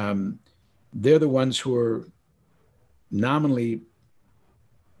 they're the ones who are nominally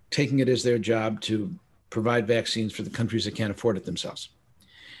taking it as their job to provide vaccines for the countries that can't afford it themselves.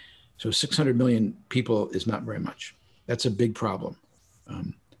 So 600 million people is not very much. That's a big problem.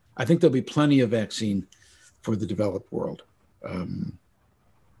 I think there'll be plenty of vaccine for the developed world. The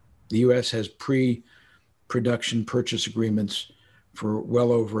US has pre-production purchase agreements for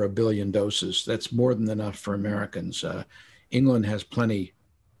well over 1 billion doses. That's more than enough for Americans. England has plenty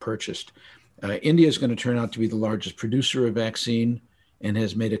purchased. India is going to turn out to be the largest producer of vaccine and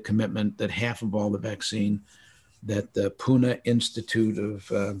has made a commitment that half of all the vaccine that the Pune Institute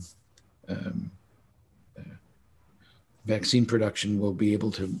of vaccine production will be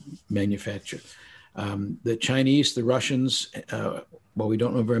able to manufacture. The Chinese, the Russians, well, we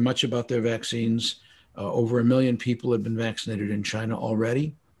don't know very much about their vaccines. Over 1 million people have been vaccinated in China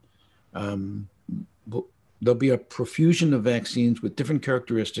already. There'll be a profusion of vaccines with different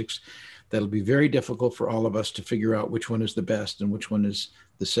characteristics that'll be very difficult for all of us to figure out which one is the best and which one is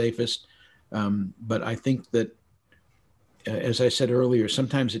the safest. But I think that, as I said earlier,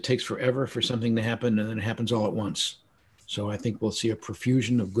 sometimes it takes forever for something to happen and then it happens all at once. So I think we'll see a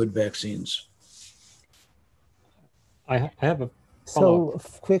profusion of good vaccines. I have a follow-up.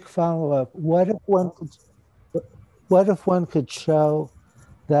 So, quick follow-up. What if one could show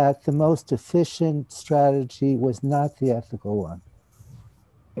that the most efficient strategy was not the ethical one?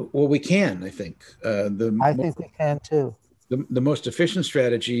 Well, we can, I think. I think we can too. The most efficient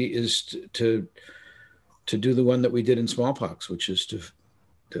strategy is to do the one that we did in smallpox, which is to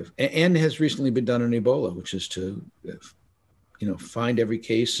and has recently been done in Ebola, which is to find every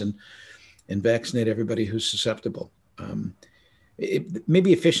case and vaccinate everybody who's susceptible.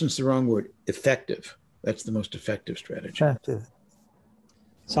 Maybe efficient is the wrong word. Effective. That's the most effective strategy. Effective.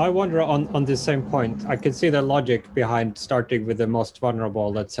 So I wonder on this same point, I can see the logic behind starting with the most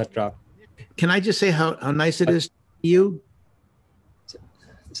vulnerable, etc. Can I just say how nice it is to see you?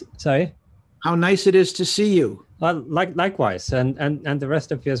 Sorry? How nice it is to see you. Well, likewise, and the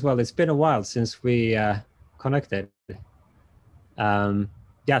rest of you as well. It's been a while since we connected.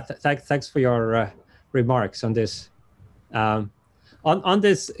 Thanks for your remarks on this. On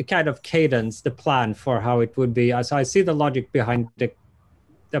this kind of cadence, the plan for how it would be. So I see the logic behind the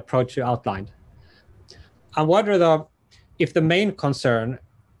approach you outlined. I wonder though, if the main concern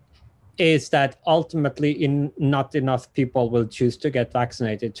is that ultimately not enough people will choose to get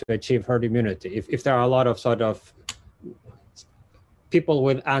vaccinated to achieve herd immunity. If there are a lot of sort of people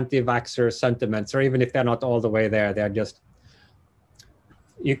with anti-vaxxer sentiments, or even if they're not all the way there, they're just,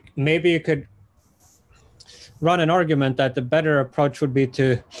 maybe you could run an argument that the better approach would be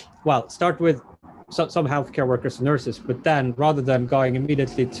to, well, start with some healthcare workers and nurses, but then rather than going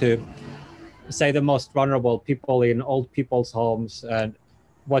immediately to, say, the most vulnerable people in old people's homes, and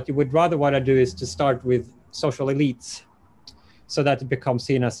what you would rather want to do is to start with social elites, so that it becomes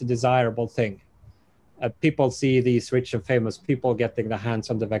seen as a desirable thing. People see these rich and famous people getting their hands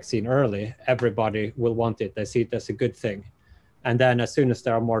on the vaccine early. Everybody will want it. They see it as a good thing. And then as soon as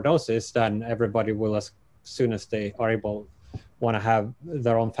there are more doses, then everybody will, as soon as they are able, want to have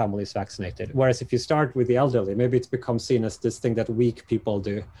their own families vaccinated. Whereas if you start with the elderly, maybe it's become seen as this thing that weak people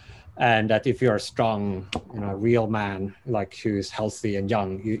do. And that if you're a strong, real man, like who's healthy and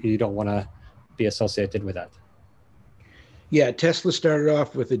young, you don't want to be associated with that. Yeah, Tesla started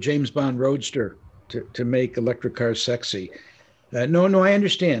off with a James Bond Roadster to make electric cars sexy. No, I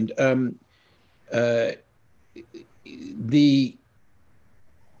understand. So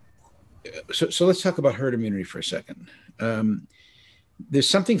let's talk about herd immunity for a second. There's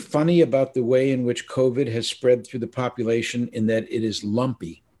something funny about the way in which COVID has spread through the population, in that it is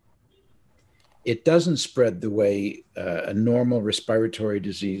lumpy. It doesn't spread the way a normal respiratory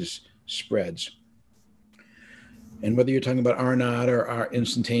disease spreads. And whether you're talking about R naught or R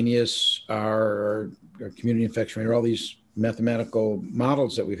instantaneous, R or community infection rate, or all these mathematical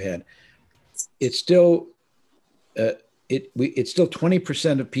models that we've had, it's still it's still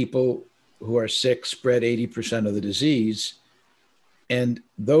 20% of people who are sick spread 80% of the disease. And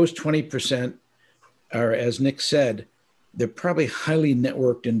those 20% are, as Nick said, they're probably highly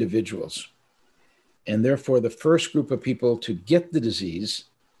networked individuals. And therefore, the first group of people to get the disease,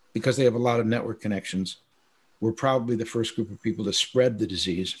 because they have a lot of network connections, were probably the first group of people to spread the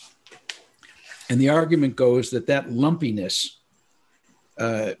disease. And the argument goes that that lumpiness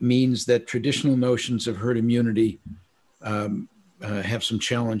means that traditional notions of herd immunity have some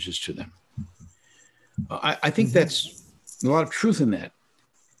challenges to them. I think that's a lot of truth in that.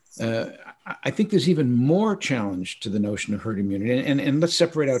 I think there's even more challenge to the notion of herd immunity. And let's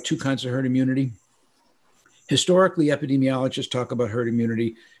separate out two kinds of herd immunity. Historically, epidemiologists talk about herd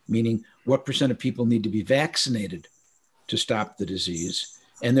immunity, meaning what percent of people need to be vaccinated to stop the disease.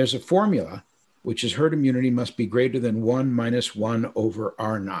 And there's a formula, which is herd immunity must be greater than 1 minus 1 over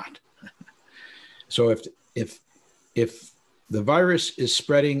R naught. So if the virus is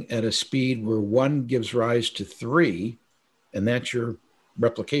spreading at a speed where 1 gives rise to 3, and that's your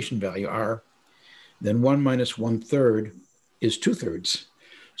replication value, R, then 1 minus 1/3 is 2/3.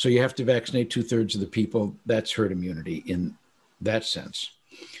 So you have to vaccinate 2/3 of the people. That's herd immunity in that sense.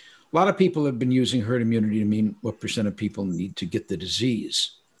 A lot of people have been using herd immunity to mean what percent of people need to get the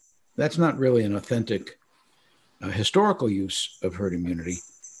disease. That's not really an authentic historical use of herd immunity.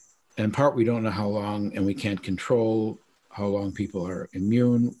 In part, we don't know how long, and we can't control how long people are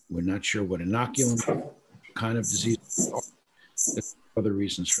immune. We're not sure what inoculum kind of disease. There's other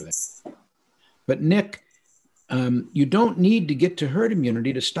reasons for that. But Nick, you don't need to get to herd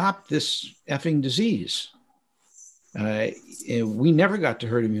immunity to stop this effing disease. We never got to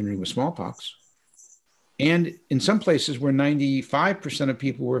herd immunity with smallpox. And in some places where 95% of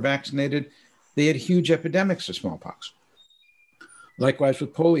people were vaccinated, they had huge epidemics of smallpox. Likewise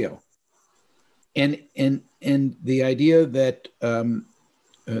with polio. And the idea that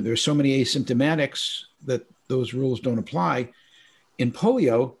there are so many asymptomatics that those rules don't apply. In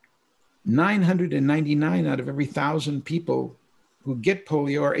polio, 999 out of every 1,000 people who get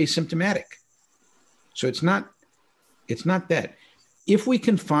polio are asymptomatic. So it's not that. If we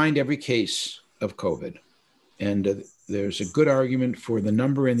can find every case of COVID, and there's a good argument for the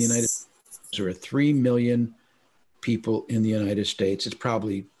number in the United States, there are 3 million people in the United States. It's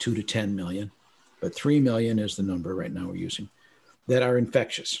probably 2 to 10 million, but 3 million is the number right now we're using, that are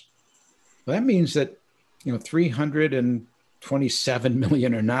infectious. Well, that means that 327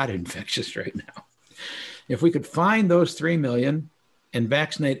 million are not infectious right now. If we could find those 3 million and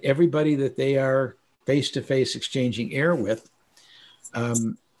vaccinate everybody that they are face-to-face exchanging air with,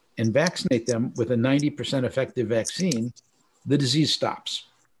 and vaccinate them with a 90% effective vaccine, the disease stops.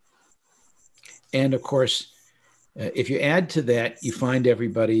 And of course, if you add to that, you find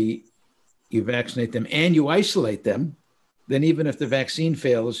everybody, you vaccinate them, and you isolate them, then even if the vaccine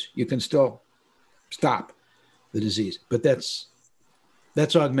fails, you can still stop the disease. But that's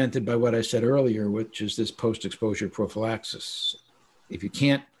augmented by what I said earlier, which is this post-exposure prophylaxis. If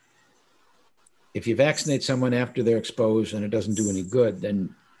you vaccinate someone after they're exposed and it doesn't do any good,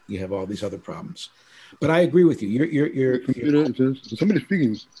 then you have all these other problems. But I agree with you. Somebody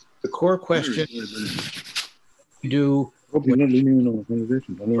speaking. The core question: do Hope you're not leaving me in the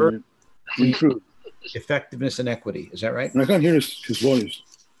conversation. I don't want to intrude. Effectiveness and equity. Is that right? And I can't hear his voice.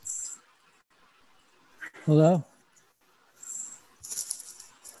 Hello?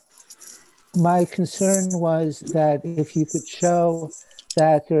 My concern was that if you could show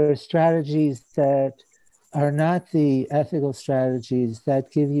that there are strategies that are not the ethical strategies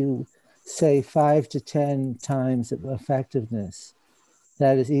that give you, say, 5 to 10 times of effectiveness,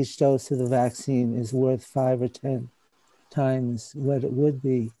 that is, each dose of the vaccine is worth 5 or 10 times what it would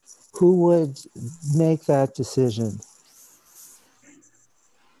be, who would make that decision?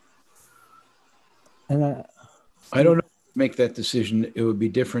 And I don't know. Make that decision. It would be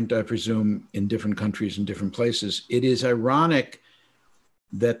different, I presume, in different countries and different places. It is ironic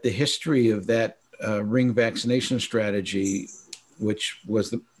that the history of that ring vaccination strategy, which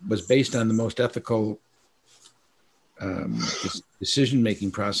was based on the most ethical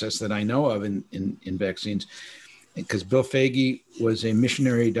decision-making process that I know of in vaccines, because Bill Foege was a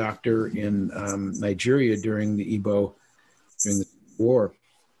missionary doctor in Nigeria during the Igbo, during the war,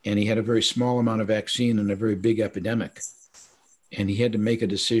 and he had a very small amount of vaccine and a very big epidemic. And he had to make a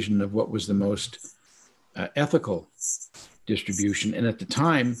decision of what was the most ethical distribution. And at the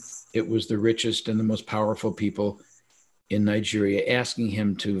time, it was the richest and the most powerful people in Nigeria asking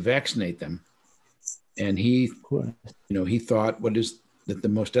him to vaccinate them. And he thought that the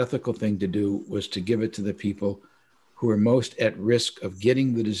most ethical thing to do was to give it to the people who are most at risk of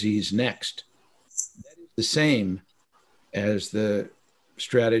getting the disease next. That is the same as the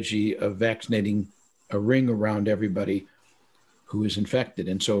strategy of vaccinating a ring around everybody who is infected.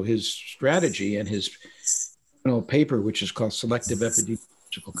 And so his strategy and his paper, which is called Selective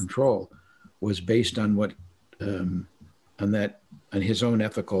Epidemiological Control, was based on on his own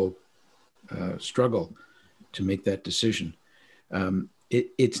ethical struggle to make that decision.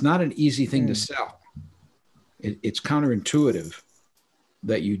 It's not an easy thing to sell. It's counterintuitive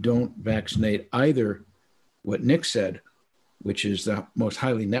that you don't vaccinate either what Nick said, which is the most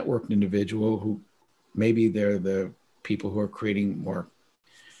highly networked individual who maybe they're the people who are creating more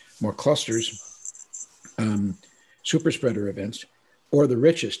clusters, super spreader events, or the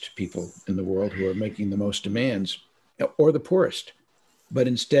richest people in the world who are making the most demands, or the poorest. But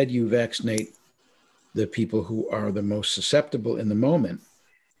instead you vaccinate the people who are the most susceptible in the moment,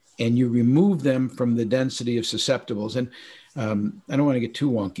 and you remove them from the density of susceptibles. And I don't want to get too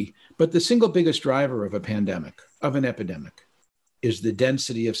wonky, but the single biggest driver of a pandemic, of an epidemic, is the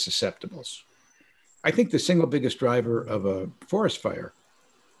density of susceptibles. I think the single biggest driver of a forest fire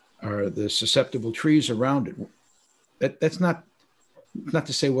are the susceptible trees around it. That's not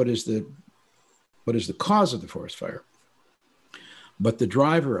to say what is the cause of the forest fire, but the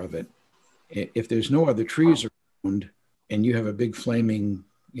driver of it. If there's no other trees around and you have a big flaming,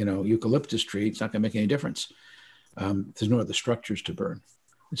 eucalyptus tree, it's not going to make any difference. There's no other structures to burn.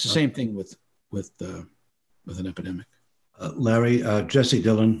 It's the same thing with an epidemic. Larry, Jesse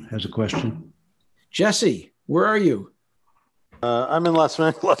Dillon has a question. Jesse, where are you? I'm in Los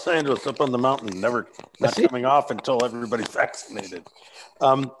Angeles, up on the mountain, not coming off until everybody's vaccinated.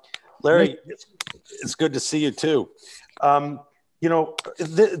 Larry, it's good to see you too.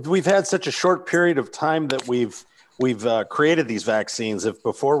 We've had such a short period of time that we've created these vaccines. If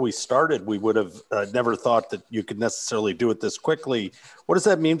before we started, we would have never thought that you could necessarily do it this quickly. What does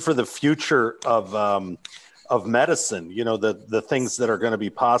that mean for the future of medicine? The things that are going to be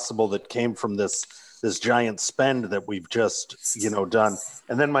possible that came from this giant spend that we've just, done.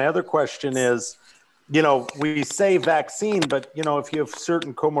 And then my other question is, we say vaccine, but, if you have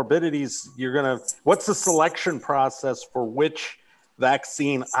certain comorbidities, what's the selection process for which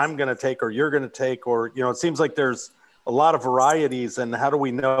vaccine I'm going to take or you're going to take? Or, it seems like there's a lot of varieties. And how do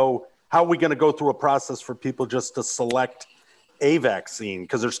we know, how are we going to go through a process for people just to select a vaccine?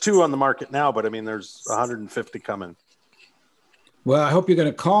 Because there's 2 on the market now, but there's 150 coming. Well, I hope you're going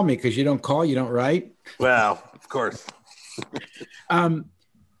to call me, because you don't call, you don't write. Well, of course.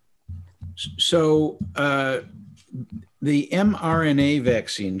 So the mRNA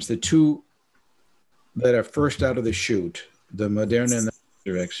vaccines, the 2 that are first out of the chute, the Moderna and the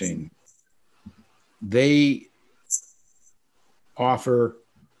Pfizer vaccine, they offer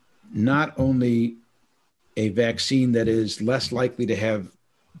not only a vaccine that is less likely to have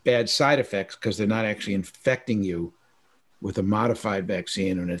bad side effects because they're not actually infecting you with a modified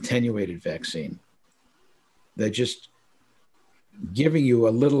vaccine or an attenuated vaccine. They're just giving you a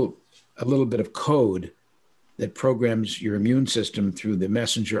little bit of code that programs your immune system through the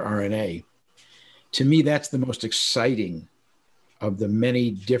messenger RNA. To me, that's the most exciting of the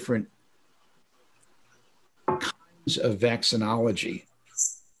many different kinds of vaccinology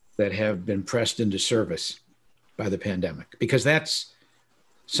that have been pressed into service by the pandemic, because that's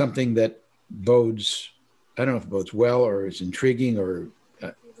something that bodes, I don't know if it bodes well or is intriguing or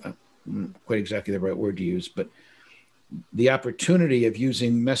quite exactly the right word to use, but the opportunity of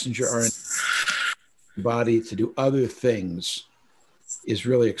using messenger RNA body to do other things is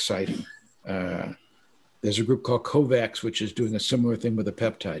really exciting. There's a group called COVAX, which is doing a similar thing with a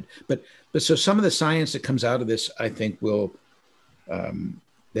peptide. But so some of the science that comes out of this, I think, will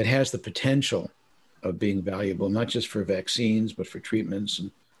that has the potential of being valuable, not just for vaccines, but for treatments,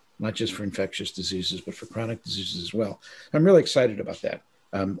 and not just for infectious diseases, but for chronic diseases as well. I'm really excited about that.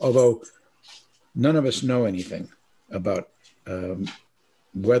 Although none of us know anything about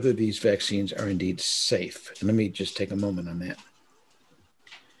whether these vaccines are indeed safe. And let me just take a moment on that.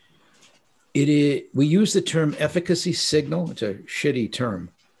 We use the term efficacy signal. It's a shitty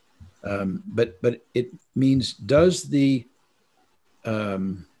term, but it means does the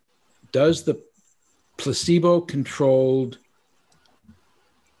placebo-controlled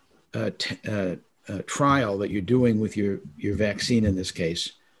trial that you're doing with your vaccine in this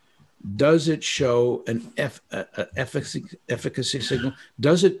case, does it show an efficacy signal?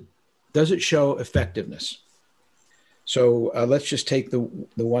 Does it show effectiveness? So let's just take the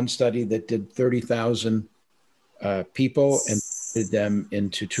one study that did 30,000 people and did them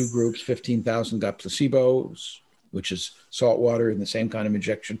into two groups. 15,000 got placebos, which is salt water in the same kind of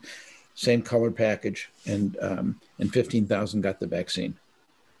injection, same color package, and 15,000 got the vaccine.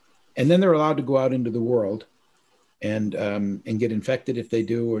 And then they're allowed to go out into the world and get infected if they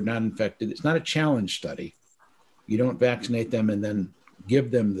do, or not infected. It's not a challenge study. You don't vaccinate them and then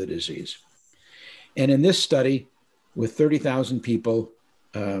give them the disease. And in this study, with 30,000 people,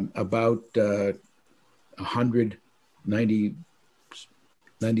 about 190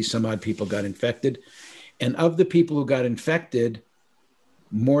 some odd people got infected. And of the people who got infected,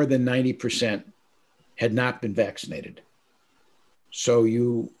 more than 90% had not been vaccinated. So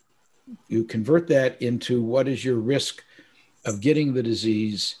you convert that into what is your risk of getting the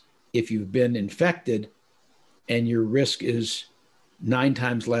disease if you've been infected, and your risk is 9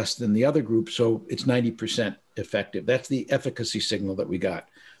 times less than the other group, so it's 90% effective. That's the efficacy signal that we got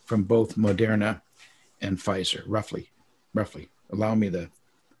from both Moderna and Pfizer, roughly. Allow me the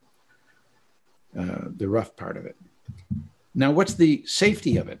rough part of it. Now, what's the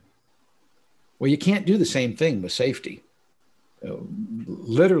safety of it? Well, you can't do the same thing with safety.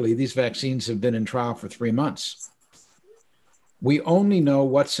 Literally, these vaccines have been in trial for 3 months. We only know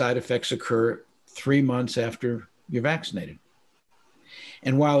what side effects occur 3 months after you're vaccinated.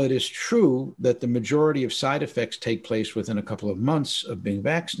 And while it is true that the majority of side effects take place within a couple of months of being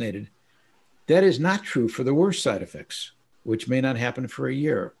vaccinated, that is not true for the worst side effects, which may not happen for a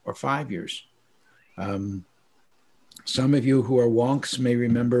year or 5 years. Some of you who are wonks may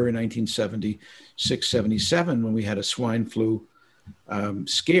remember in 1976, 77, when we had a swine flu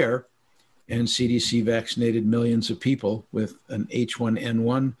scare, and CDC vaccinated millions of people with an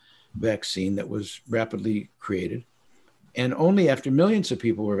H1N1 vaccine that was rapidly created. And only after millions of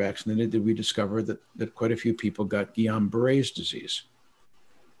people were vaccinated did we discover that quite a few people got Guillain-Barré's disease,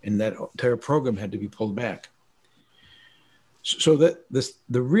 and that entire program had to be pulled back. So that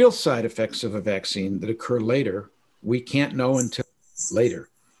the real side effects of a vaccine that occur later, we can't know until later.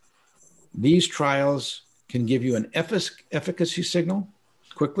 These trials can give you an efficacy signal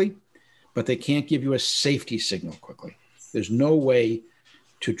quickly, but they can't give you a safety signal quickly. There's no way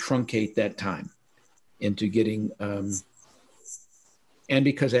to truncate that time into getting, and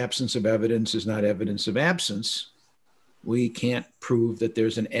because absence of evidence is not evidence of absence, we can't prove that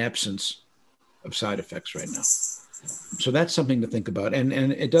there's an absence of side effects right now. So that's something to think about. And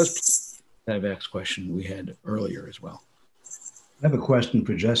it does that Vax question we had earlier as well. I have a question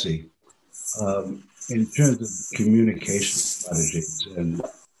for Jesse. In terms of communication strategies and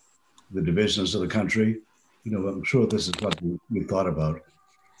the divisions of the country, I'm sure this is what we thought about.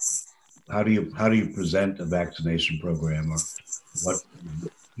 How do you present a vaccination program, or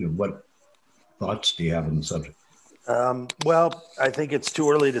what thoughts do you have on the subject? Well, I think it's too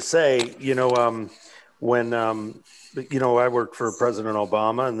early to say. When I worked for President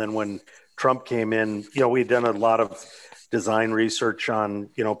Obama, and then when Trump came in, we'd done a lot of design research on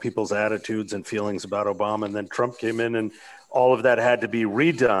people's attitudes and feelings about Obama, and then Trump came in, and all of that had to be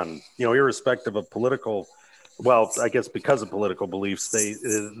redone. Irrespective of political, well, I guess because of political beliefs,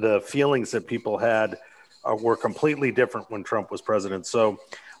 the feelings that people had were completely different when Trump was president. So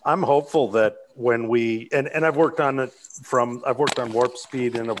I'm hopeful that when we and I've worked on it I've worked on Warp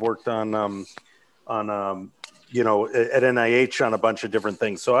Speed, and I've worked on at NIH on a bunch of different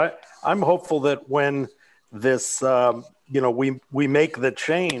things. So I'm hopeful that when this we make the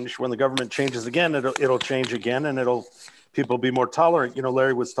change. When the government changes again, it'll change again, and people be more tolerant.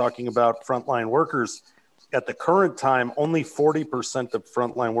 Larry was talking about frontline workers. At the current time, only 40% of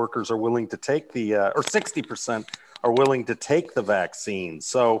frontline workers are willing to take or 60% are willing to take the vaccine.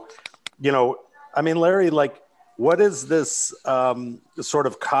 So, Larry, what is this sort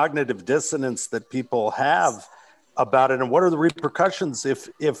of cognitive dissonance that people have about it, and what are the repercussions if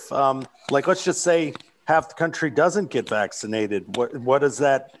let's just say half the country doesn't get vaccinated? What are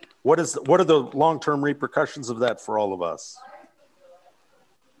the long-term repercussions of that for all of us?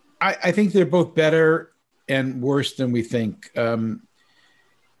 I think they're both better and worse than we think.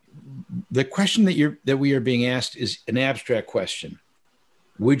 The question that we are being asked is an abstract question.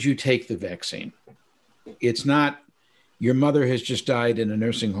 Would you take the vaccine? It's not, your mother has just died in a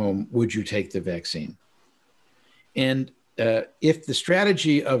nursing home. Would you take the vaccine? And if the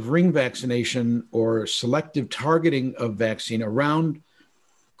strategy of ring vaccination or selective targeting of vaccine around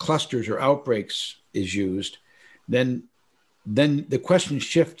clusters or outbreaks is used, then the question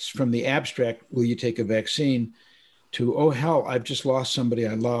shifts from the abstract, will you take a vaccine, to, oh, hell, I've just lost somebody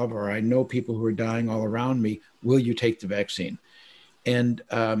I love, or I know people who are dying all around me. Will you take the vaccine? And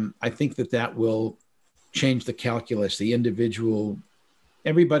I think that will change the calculus, the individual,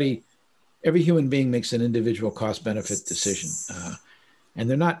 every human being makes an individual cost benefit decision. And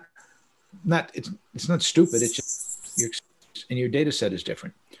they're not it's not stupid. It's just your data set is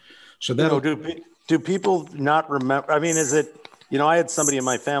different. So that do people not remember? I mean, is it, I had somebody in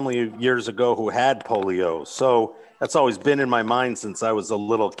my family years ago who had polio. So that's always been in my mind since I was a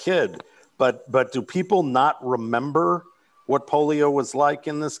little kid. But do people not remember what polio was like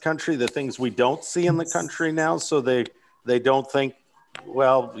in this country, the things we don't see in the country now? So they don't think,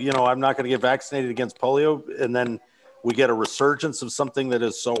 well, I'm not going to get vaccinated against polio, and then we get a resurgence of something that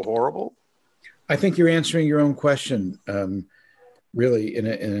is so horrible? I think you're answering your own question, really.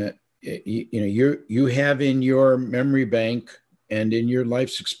 You have in your memory bank and in your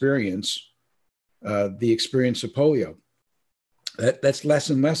life's experience the experience of polio. That's less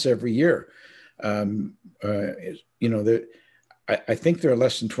and less every year. I think there are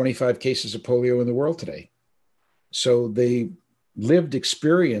less than 25 cases of polio in the world today. So the lived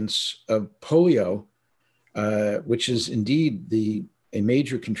experience of polio, which is indeed a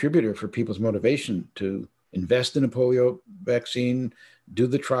major contributor for people's motivation to invest in a polio vaccine, do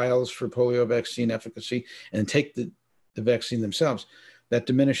the trials for polio vaccine efficacy, and take the vaccine themselves, that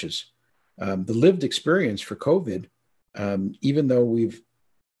diminishes. The lived experience for COVID, even though we've,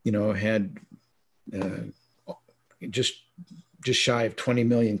 had just shy of 20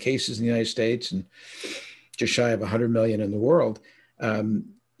 million cases in the United States and just shy of 100 million in the world,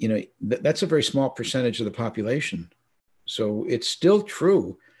 that's a very small percentage of the population. So it's still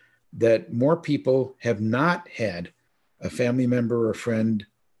true that more people have not had a family member or friend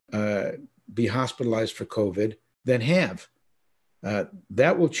be hospitalized for COVID than have.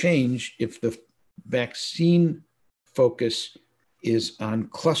 That will change if the vaccine focus is on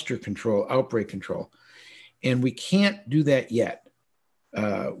cluster control, outbreak control. And we can't do that yet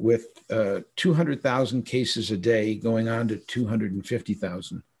with 200,000 cases a day going on to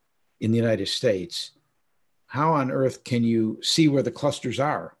 250,000 in the United States. How on earth can you see where the clusters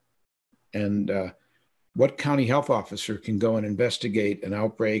are? And what county health officer can go and investigate an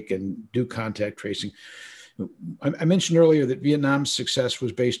outbreak and do contact tracing? I mentioned earlier that Vietnam's success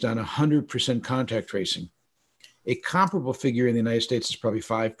was based on 100% contact tracing. A comparable figure in the United States is probably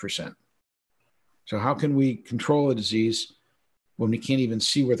 5%. So how can we control a disease when we can't even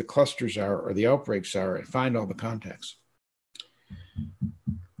see where the clusters are or the outbreaks are and find all the contacts?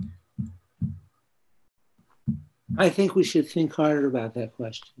 I think we should think harder about that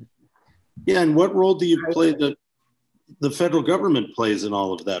question. Yeah, and what role do you play the federal government plays in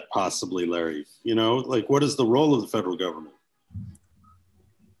all of that, possibly, Larry? What is the role of the federal government?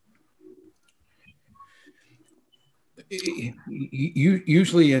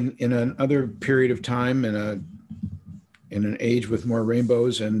 Usually in another period of time, in an age with more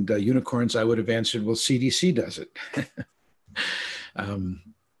rainbows and unicorns, I would have answered, well, CDC does it.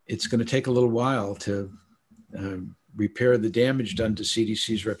 It's going to take a little while to repair the damage done to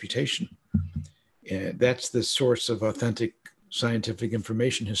CDC's reputation. That's the source of authentic scientific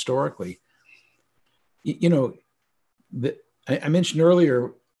information historically. I mentioned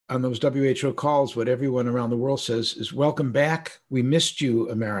earlier on those WHO calls, what everyone around the world says is, welcome back. We missed you,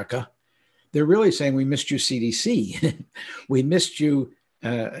 America. They're really saying we missed you, CDC. We missed you,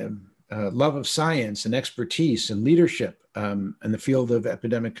 love of science and expertise and leadership in the field of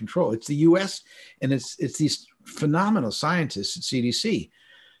epidemic control. It's the US and it's these phenomenal scientists at CDC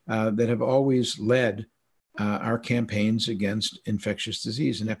that have always led our campaigns against infectious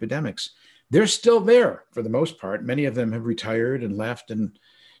disease and epidemics. They're still there for the most part. Many of them have retired and left and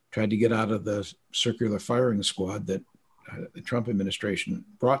tried to get out of the circular firing squad that the Trump administration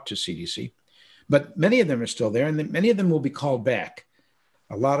brought to CDC. But many of them are still there, and many of them will be called back.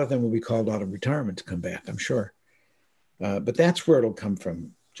 A lot of them will be called out of retirement to come back, I'm sure. But that's where it'll come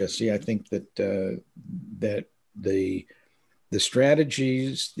from, Jesse. I think that that the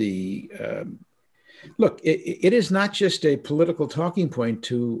strategies, look, it is not just a political talking point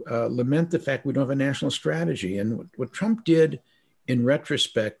to lament the fact we don't have a national strategy. And what Trump did in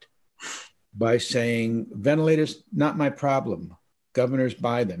retrospect by saying ventilators, not my problem, governors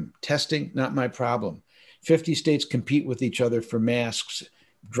buy them, testing, not my problem, 50 states compete with each other for masks,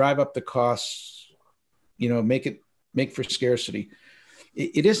 drive up the costs, make for scarcity.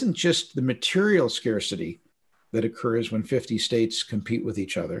 It isn't just the material scarcity that occurs when 50 states compete with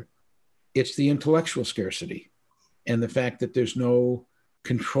each other. It's the intellectual scarcity and the fact that there's no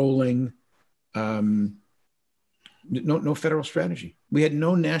controlling, no federal strategy. We had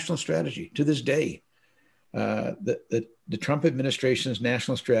no national strategy to this day. The Trump administration's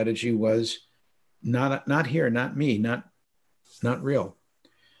national strategy was not here, not me, not real.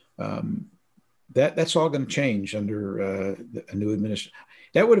 That's all going to change under a new administration.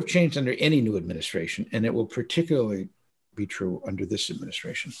 That would have changed under any new administration, and it will particularly be true under this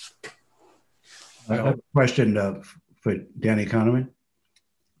administration. I have a question for Danny Kahneman.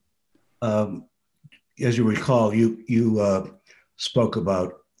 As you recall, you spoke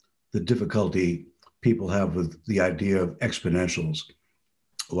about the difficulty people have with the idea of exponentials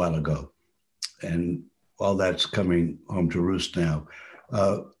a while ago, and all that's coming home to roost now.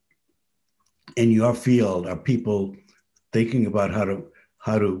 In your field, are people thinking about how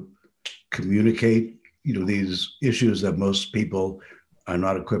to communicate, these issues that most people are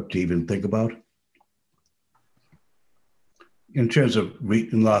not equipped to even think about? In terms of in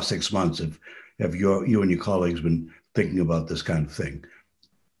the last 6 months, have you and your colleagues been thinking about this kind of thing?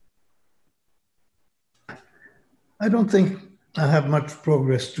 I don't think I have much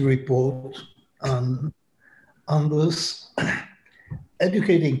progress to report on this.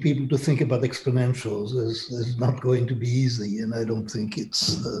 Educating people to think about exponentials is not going to be easy, and I don't think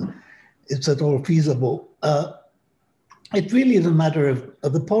it's at all feasible. It really is a matter of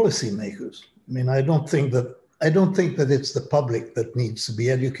the policymakers. I mean, I don't think that it's the public that needs to be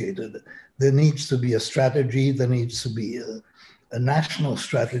educated. There needs to be a strategy. There needs to be a national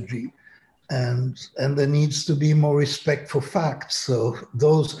strategy, and there needs to be more respect for facts. So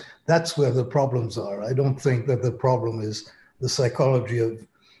that's where the problems are. I don't think that the problem is the psychology of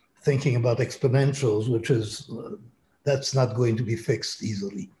thinking about exponentials, which is that's not going to be fixed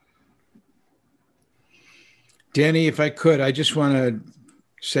easily. Danny, if I could, I just want to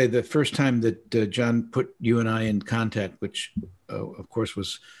say the first time that John put you and I in contact, which of course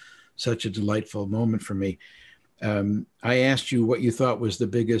was such a delightful moment for me, I asked you what you thought was the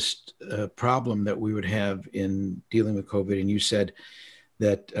biggest problem that we would have in dealing with COVID, and you said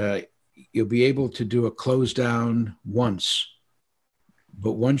that you'll be able to do a close down once,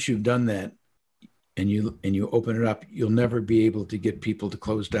 but once you've done that and you open it up, you'll never be able to get people to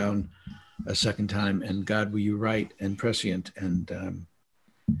close down a second time. And God, were you right and prescient, and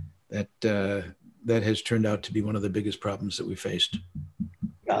that has turned out to be one of the biggest problems that we faced.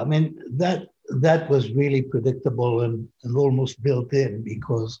 I mean, that was really predictable and almost built in,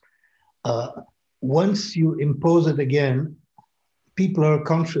 because once you impose it again, people are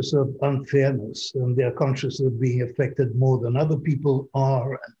conscious of unfairness, and they're conscious of being affected more than other people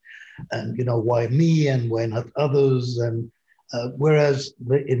are, and why me and why not others, and whereas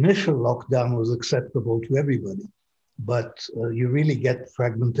the initial lockdown was acceptable to everybody, but you really get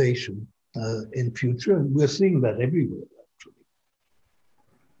fragmentation in future, and we're seeing that everywhere, actually.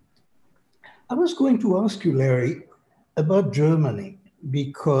 I was going to ask you, Larry, about Germany,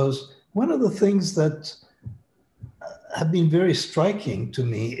 because one of the things that have been very striking to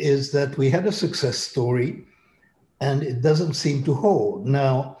me is that we had a success story and it doesn't seem to hold.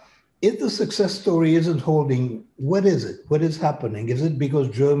 Now, if the success story isn't holding, what is it? What is happening? Is it because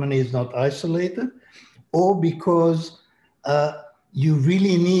Germany is not isolated, or because you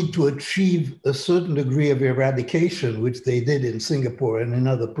really need to achieve a certain degree of eradication, which they did in Singapore and in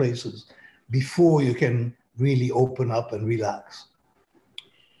other places, before you can really open up and relax?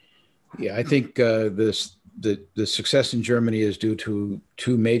 Yeah, I think the success in Germany is due to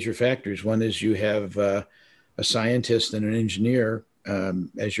two major factors. One is you have a scientist and an engineer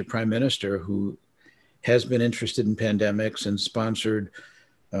as your prime minister who has been interested in pandemics and sponsored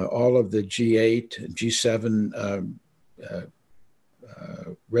all of the G8, G7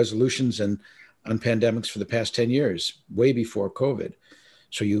 resolutions and on pandemics for the past 10 years, way before COVID.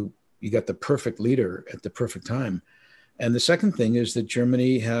 So you got the perfect leader at the perfect time. And the second thing is that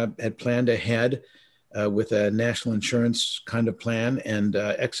Germany had planned ahead with a national insurance kind of plan and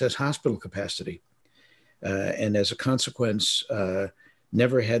excess hospital capacity. And as a consequence,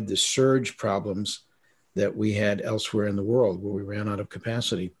 never had the surge problems that we had elsewhere in the world where we ran out of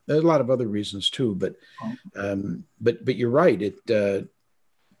capacity. There's a lot of other reasons too, but you're right.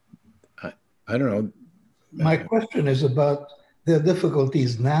 I don't know. My question is about their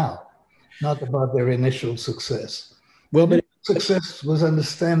difficulties now, not about their initial success. Well, but success was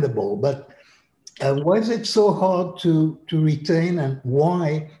understandable, but why is it so hard to retain, and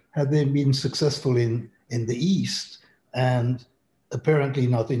why have they been successful in the East and apparently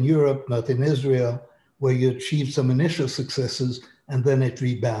not in Europe, not in Israel, where you achieve some initial successes and then it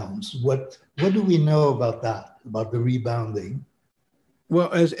rebounds? What do we know about that, about the rebounding?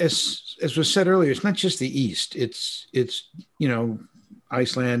 Well, as was said earlier, it's not just the East. It's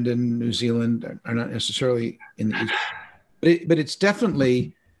Iceland and New Zealand are not necessarily in the East, but it's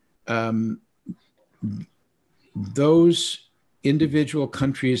definitely those individual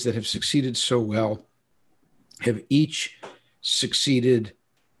countries that have succeeded so well have each succeeded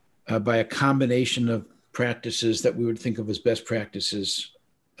by a combination of practices that we would think of as best practices,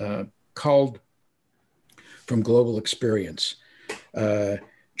 culled from global experience.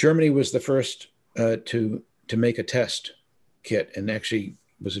 Germany was the first to make a test kit, and actually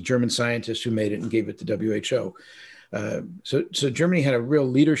was a German scientist who made it and gave it to WHO. So Germany had a real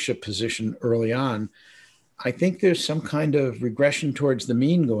leadership position early on. I think there's some kind of regression towards the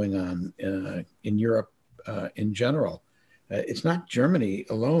mean going on in Europe in general. It's not Germany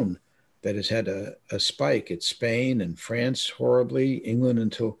alone that has had a spike. It's Spain and France horribly, England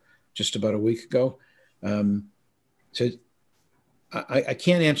until just about a week ago. So I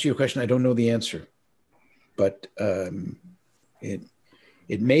can't answer your question. I don't know the answer, but it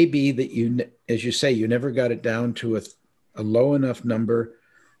may be that you, as you say, you never got it down to a low enough number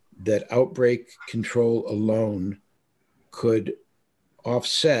that outbreak control alone could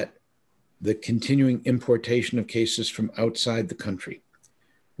offset the continuing importation of cases from outside the country,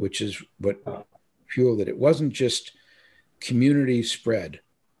 which is what fueled it. It wasn't just community spread.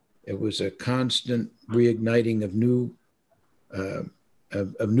 It was a constant reigniting of new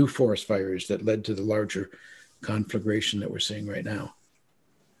forest fires that led to the larger conflagration that we're seeing right now.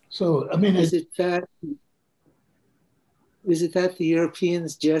 So, I mean, is it that the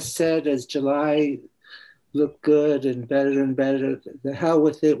Europeans just said, as July looked good and better, the hell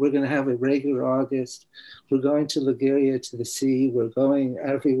with it, we're going to have a regular August. We're going to Liguria, to the sea. We're going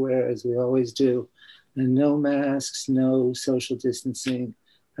everywhere as we always do. And no masks, no social distancing.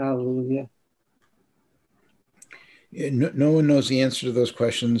 Hallelujah. No one knows the answer to those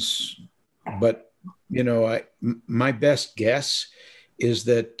questions, but my best guess is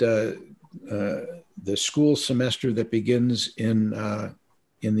that the school semester that begins in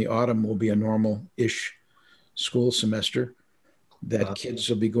the autumn will be a normal-ish school semester. That kids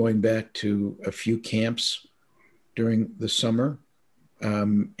will be going back to a few camps during the summer,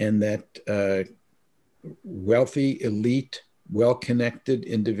 and that wealthy, elite, well-connected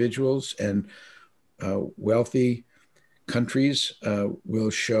individuals and wealthy countries will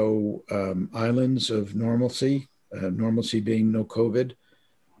show islands of normalcy, normalcy being no COVID,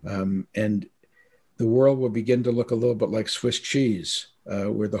 and the world will begin to look a little bit like Swiss cheese,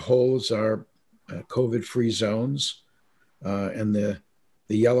 where the holes are COVID-free zones, and the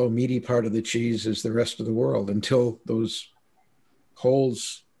yellow meaty part of the cheese is the rest of the world until those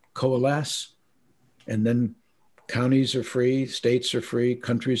holes coalesce, and then counties are free, states are free,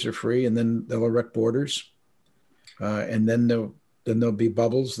 countries are free, and then they'll erect borders. And then there'll be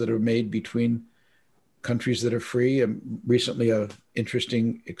bubbles that are made between countries that are free. Recently, an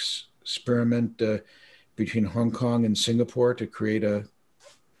interesting experiment between Hong Kong and Singapore to create a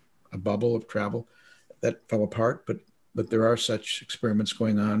bubble of travel that fell apart. But there are such experiments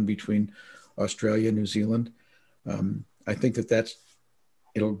going on between Australia and New Zealand. I think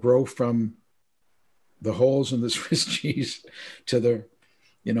it'll grow from the holes in the Swiss cheese to the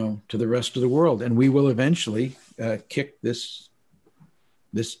rest of the world, and we will eventually kick this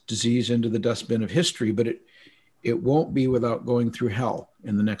disease into the dustbin of history. But it won't be without going through hell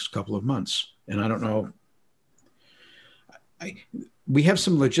in the next couple of months. And I don't know. We have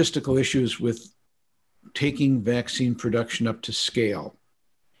some logistical issues with taking vaccine production up to scale,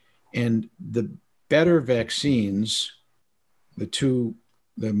 and the better vaccines, the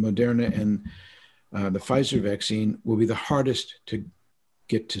Moderna and the Pfizer vaccine, will be the hardest to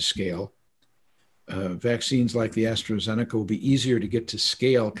get to scale. Vaccines like the AstraZeneca will be easier to get to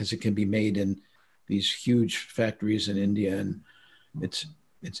scale because it can be made in these huge factories in India, and it's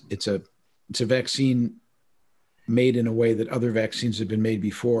a vaccine made in a way that other vaccines have been made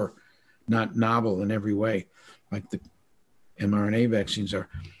before, not novel in every way, like the mRNA vaccines are.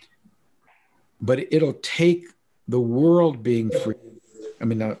 But it'll take the world being free. I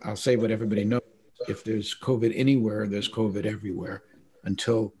mean, I'll say what everybody knows. If there's COVID anywhere, there's COVID everywhere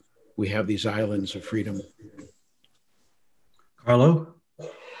until we have these islands of freedom. Carlo?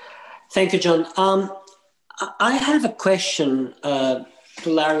 Thank you, John. I have a question to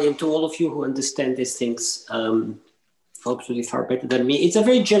Larry and to all of you who understand these things hopefully far better than me. It's a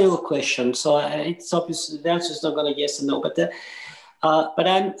very general question, so it's obvious the answer is not going to yes or no. But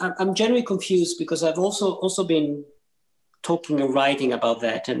I'm generally confused because I've also been talking and writing about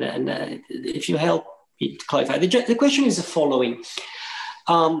that, and if you help me to clarify, the question is the following.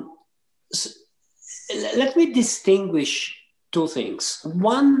 Let me distinguish two things.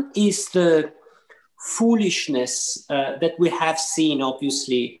 One is the foolishness that we have seen,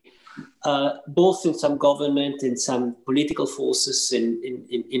 obviously, both in some government and some political forces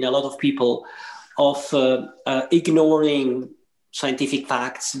in a lot of people, of ignoring scientific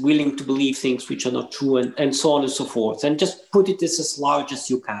facts, willing to believe things which are not true, and so on and so forth, and just put it as large as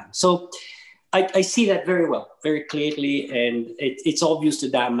you can. So I see that very well, very clearly, and it's obvious the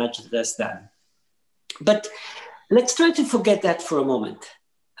damage that's done. But let's try to forget that for a moment.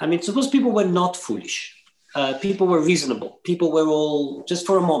 I mean, suppose people were not foolish. People were reasonable. People were all, just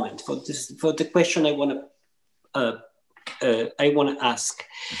for a moment, for the question I want to ask.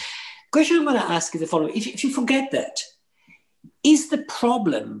 The question I want to ask is the following. If you forget that, is the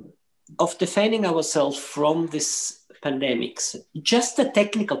problem of defending ourselves from this pandemics just a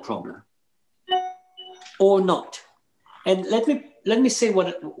technical problem or not? And let me say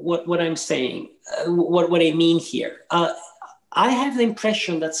what I'm saying, what I mean here. I have the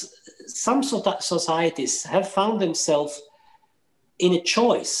impression that some societies have found themselves in a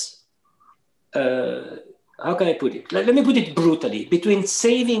choice. How can I put it? Let me put it brutally, between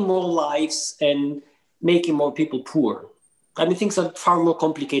saving more lives and making more people poor. I mean, things are far more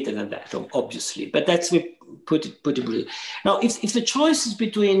complicated than that, obviously, but that's we put it brutally. Now, if the choice is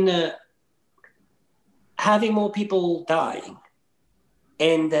between having more people dying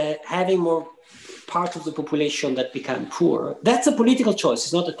and having more part of the population that become poor, that's a political choice.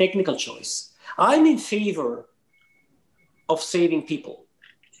 It's not a technical choice. I'm in favor of saving people,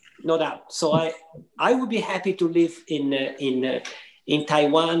 no doubt. So I would be happy to live in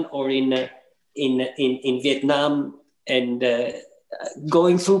Taiwan or in Vietnam and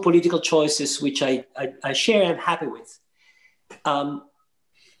going through political choices which I share and I'm happy with. But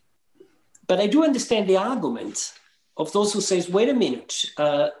I do understand the argument of those who says, wait a minute,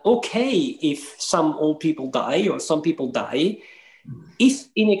 okay, if some old people die or some people die, if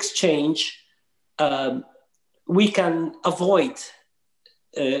in exchange we can avoid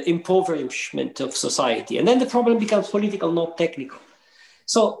impoverishment of society. And then the problem becomes political, not technical.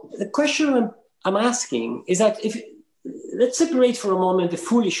 So the question I'm asking is that let's separate for a moment the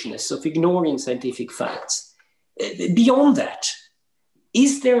foolishness of ignoring scientific facts. Beyond that,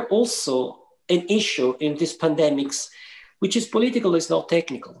 is there also an issue in this pandemics which is political, is not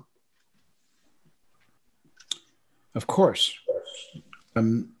technical? Of course.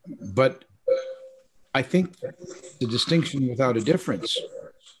 But I think the distinction without a difference.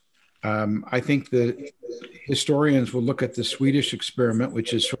 I think the historians will look at the Swedish experiment,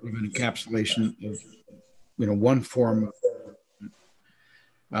 which is sort of an encapsulation of, one form,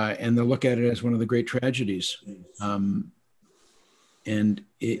 and they'll look at it as one of the great tragedies. And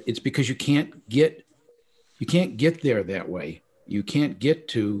it's because you can't get there that way. You can't get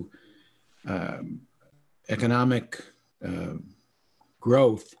to economic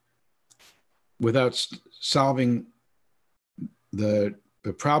growth without solving the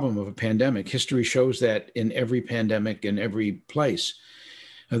problem of a pandemic. History shows that in every pandemic, in every place.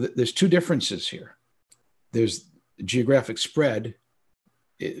 There's two differences here. There's geographic spread.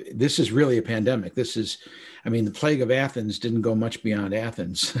 This is really a pandemic. The plague of Athens didn't go much beyond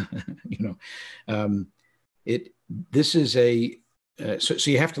Athens. This is so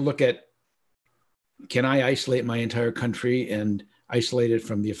you have to look at, can I isolate my entire country and isolate it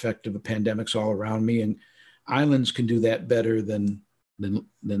from the effect of the pandemics all around me? And islands can do that better than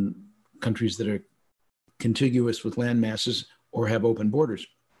countries that are contiguous with land masses or have open borders.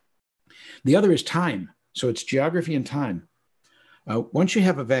 The other is time. So it's geography and time. Once you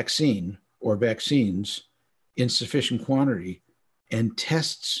have a vaccine or vaccines in sufficient quantity and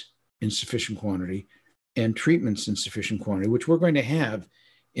tests in sufficient quantity and treatments in sufficient quantity, which we're going to have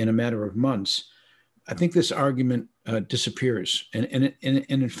in a matter of months, I think this argument disappears. And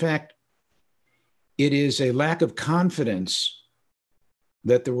in fact, it is a lack of confidence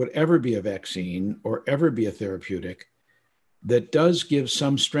that there would ever be a vaccine or ever be a therapeutic that does give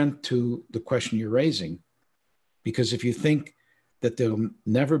some strength to the question you're raising. Because if you think that there'll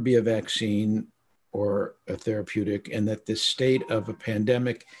never be a vaccine or a therapeutic and that this state of a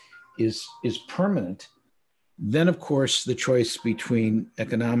pandemic is permanent, then of course the choice between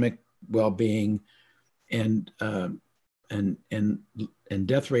economic well-being and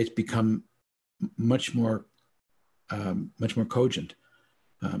death rates become much more cogent.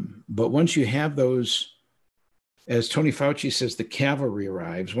 But once you have those, as Tony Fauci says, the cavalry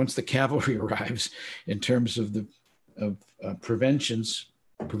arrives. Once the cavalry arrives in terms of the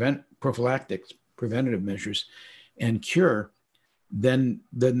prophylactics, preventative measures, and cure, then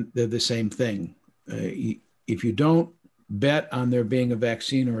they're the same thing. If you don't bet on there being a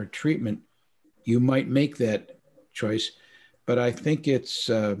vaccine or a treatment, you might make that choice. But I think it's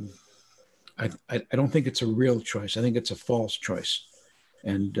I don't think it's a real choice. I think it's a false choice.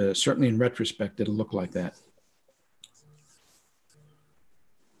 And certainly in retrospect, it'll look like that.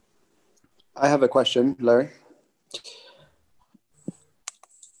 I have a question, Larry.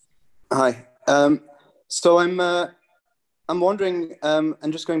 Hi. So I'm wondering,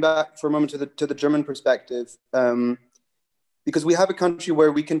 and just going back for a moment to the German perspective, because we have a country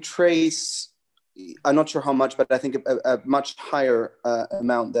where we can trace, I'm not sure how much, but I think a much higher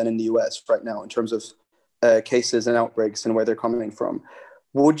amount than in the US right now in terms of cases and outbreaks and where they're coming from.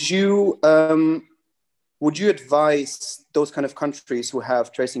 Would you advise those kind of countries who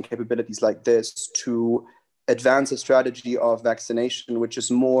have tracing capabilities like this to advance a strategy of vaccination, which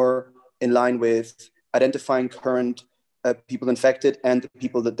is more in line with identifying current people infected and the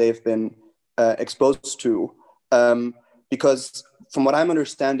people that they've been exposed to? Because from what I'm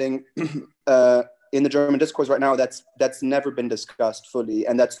understanding, in the German discourse right now, that's never been discussed fully,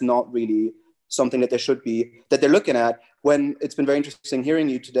 and that's not really something that they're looking at. When it's been very interesting hearing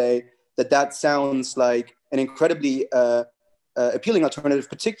you today, that sounds like an incredibly appealing alternative,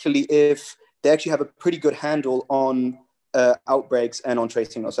 particularly if they actually have a pretty good handle on outbreaks and on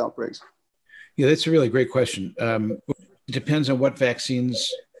tracing those outbreaks. Yeah, that's a really great question. It depends on what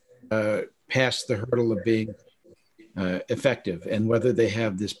vaccines pass the hurdle of being effective and whether they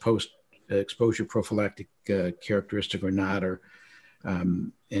have this post-exposure prophylactic characteristic or not, or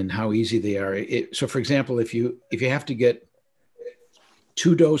and how easy they are. So, for example, if you have to get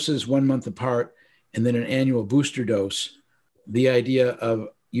 2 doses 1 month apart and then an annual booster dose, the idea of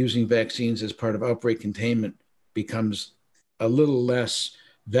using vaccines as part of outbreak containment becomes a little less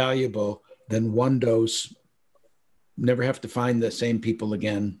valuable than 1 dose, never have to find the same people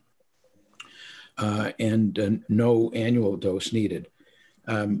again, and no annual dose needed.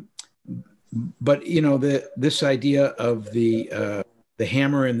 But this idea of the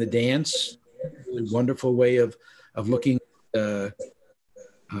hammer and the dance, a wonderful way of looking, or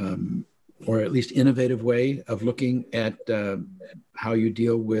at least innovative way of looking at how you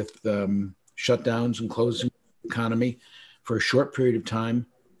deal with shutdowns and closing the economy for a short period of time,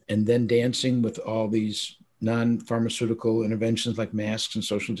 and then dancing with all these non-pharmaceutical interventions like masks and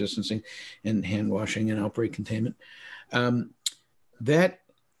social distancing and hand washing and outbreak containment. That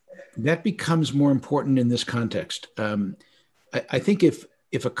becomes more important in this context. I think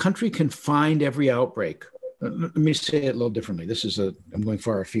if a country can find every outbreak, let me say it a little differently. I'm going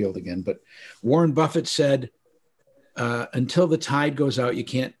far afield again, but Warren Buffett said, until the tide goes out, you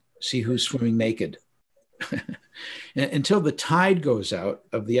can't see who's swimming naked. Until the tide goes out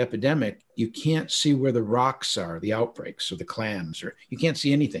of the epidemic, you can't see where the rocks are, the outbreaks or the clams, or you can't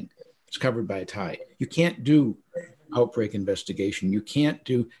see anything. It's covered by a tide. You can't do outbreak investigation. You can't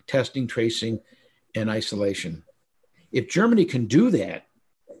do testing, tracing, and isolation. If Germany can do that,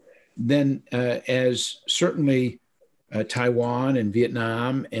 then as certainly Taiwan and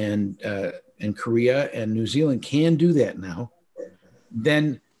Vietnam and Korea and New Zealand can do that now,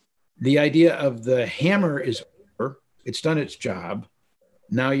 then the idea of the hammer is over. It's done its job.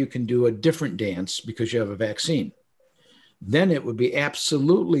 Now you can do a different dance because you have a vaccine. Then it would be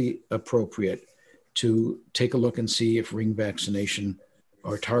absolutely appropriate to take a look and see if ring vaccination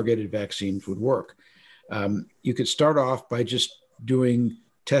or targeted vaccines would work. You could start off by just doing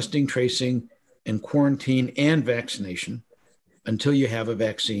testing, tracing, and quarantine and vaccination until you have a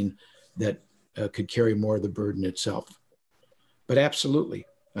vaccine that could carry more of the burden itself. But absolutely,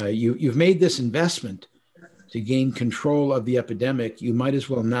 you've made this investment to gain control of the epidemic. You might as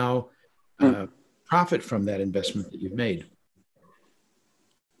well now profit from that investment that you've made.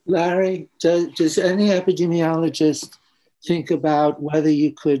 Larry, does any epidemiologist think about whether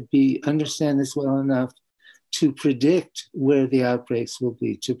you could understand this well enough to predict where the outbreaks will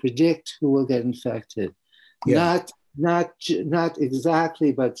be, to predict who will get infected. Yeah. Not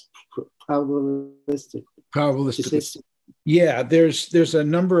exactly, but probabilistic. Probabilistically. Yeah, there's a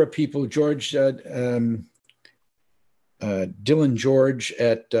number of people. George Dylan George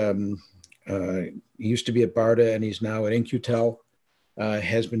at he used to be at BARDA and he's now at InQtel,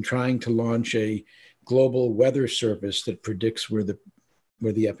 has been trying to launch a global weather service that predicts where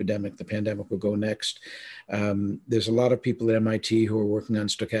the epidemic, the pandemic, will go next. There's a lot of people at MIT who are working on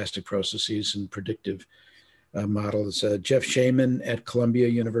stochastic processes and predictive models. Jeff Shaman at Columbia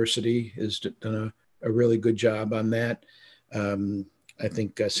University has done a really good job on that. I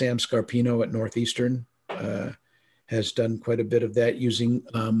think Sam Scarpino at Northeastern has done quite a bit of that using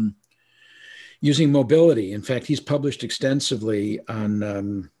mobility. In fact, he's published extensively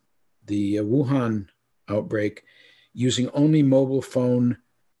on the Wuhan outbreak using only mobile phone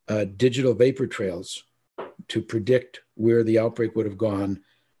digital vapor trails to predict where the outbreak would have gone,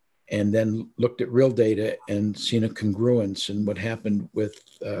 and then looked at real data and seen a congruence in what happened with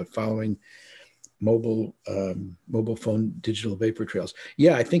following mobile phone digital vapor trails.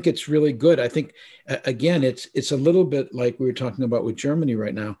 Yeah, I think it's really good. I think, again, it's a little bit like we were talking about with Germany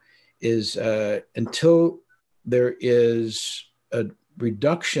right now, is until there is a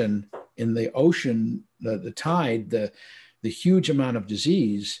reduction in the ocean, the tide, the huge amount of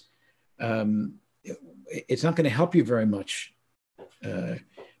disease, it's not going to help you very much.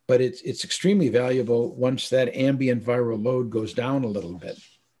 But it's extremely valuable once that ambient viral load goes down a little bit.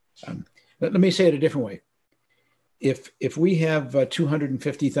 Let me say it a different way. If we have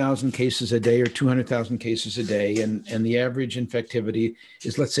 250,000 cases a day or 200,000 cases a day, and the average infectivity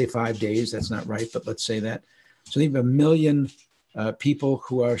is, let's say, 5 days, that's not right, but let's say that. So you have 1 million people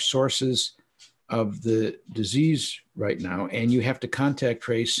who are sources of the disease right now, and you have to contact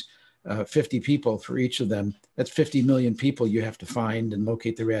trace 50 people for each of them. That's 50 million people you have to find and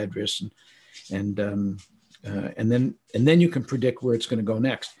locate their address, and then you can predict where it's going to go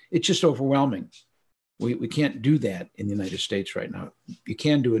next. It's just overwhelming. We can't do that in the United States right now. You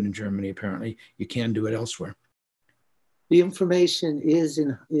can do it in Germany, apparently. You can do it elsewhere. The information is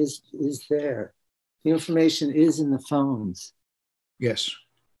there. The information is in the phones. Yes.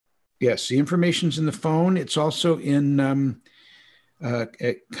 The information's in the phone. It's also in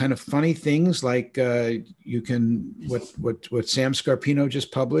kind of funny things like you can, what Sam Scarpino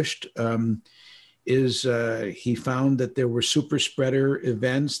just published is he found that there were super spreader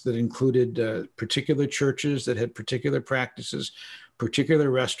events that included particular churches that had particular practices, particular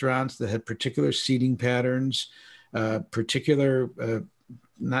restaurants that had particular seating patterns, particular,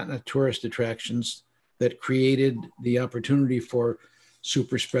 not tourist attractions that created the opportunity for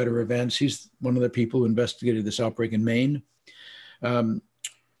super spreader events. He's one of the people who investigated this outbreak in Maine.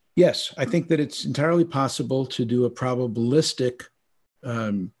 Yes, I think that it's entirely possible to do a probabilistic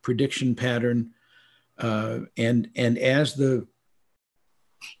prediction pattern, and as the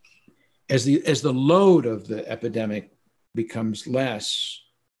load of the epidemic becomes less,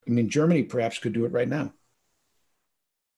 I mean, Germany perhaps could do it right now.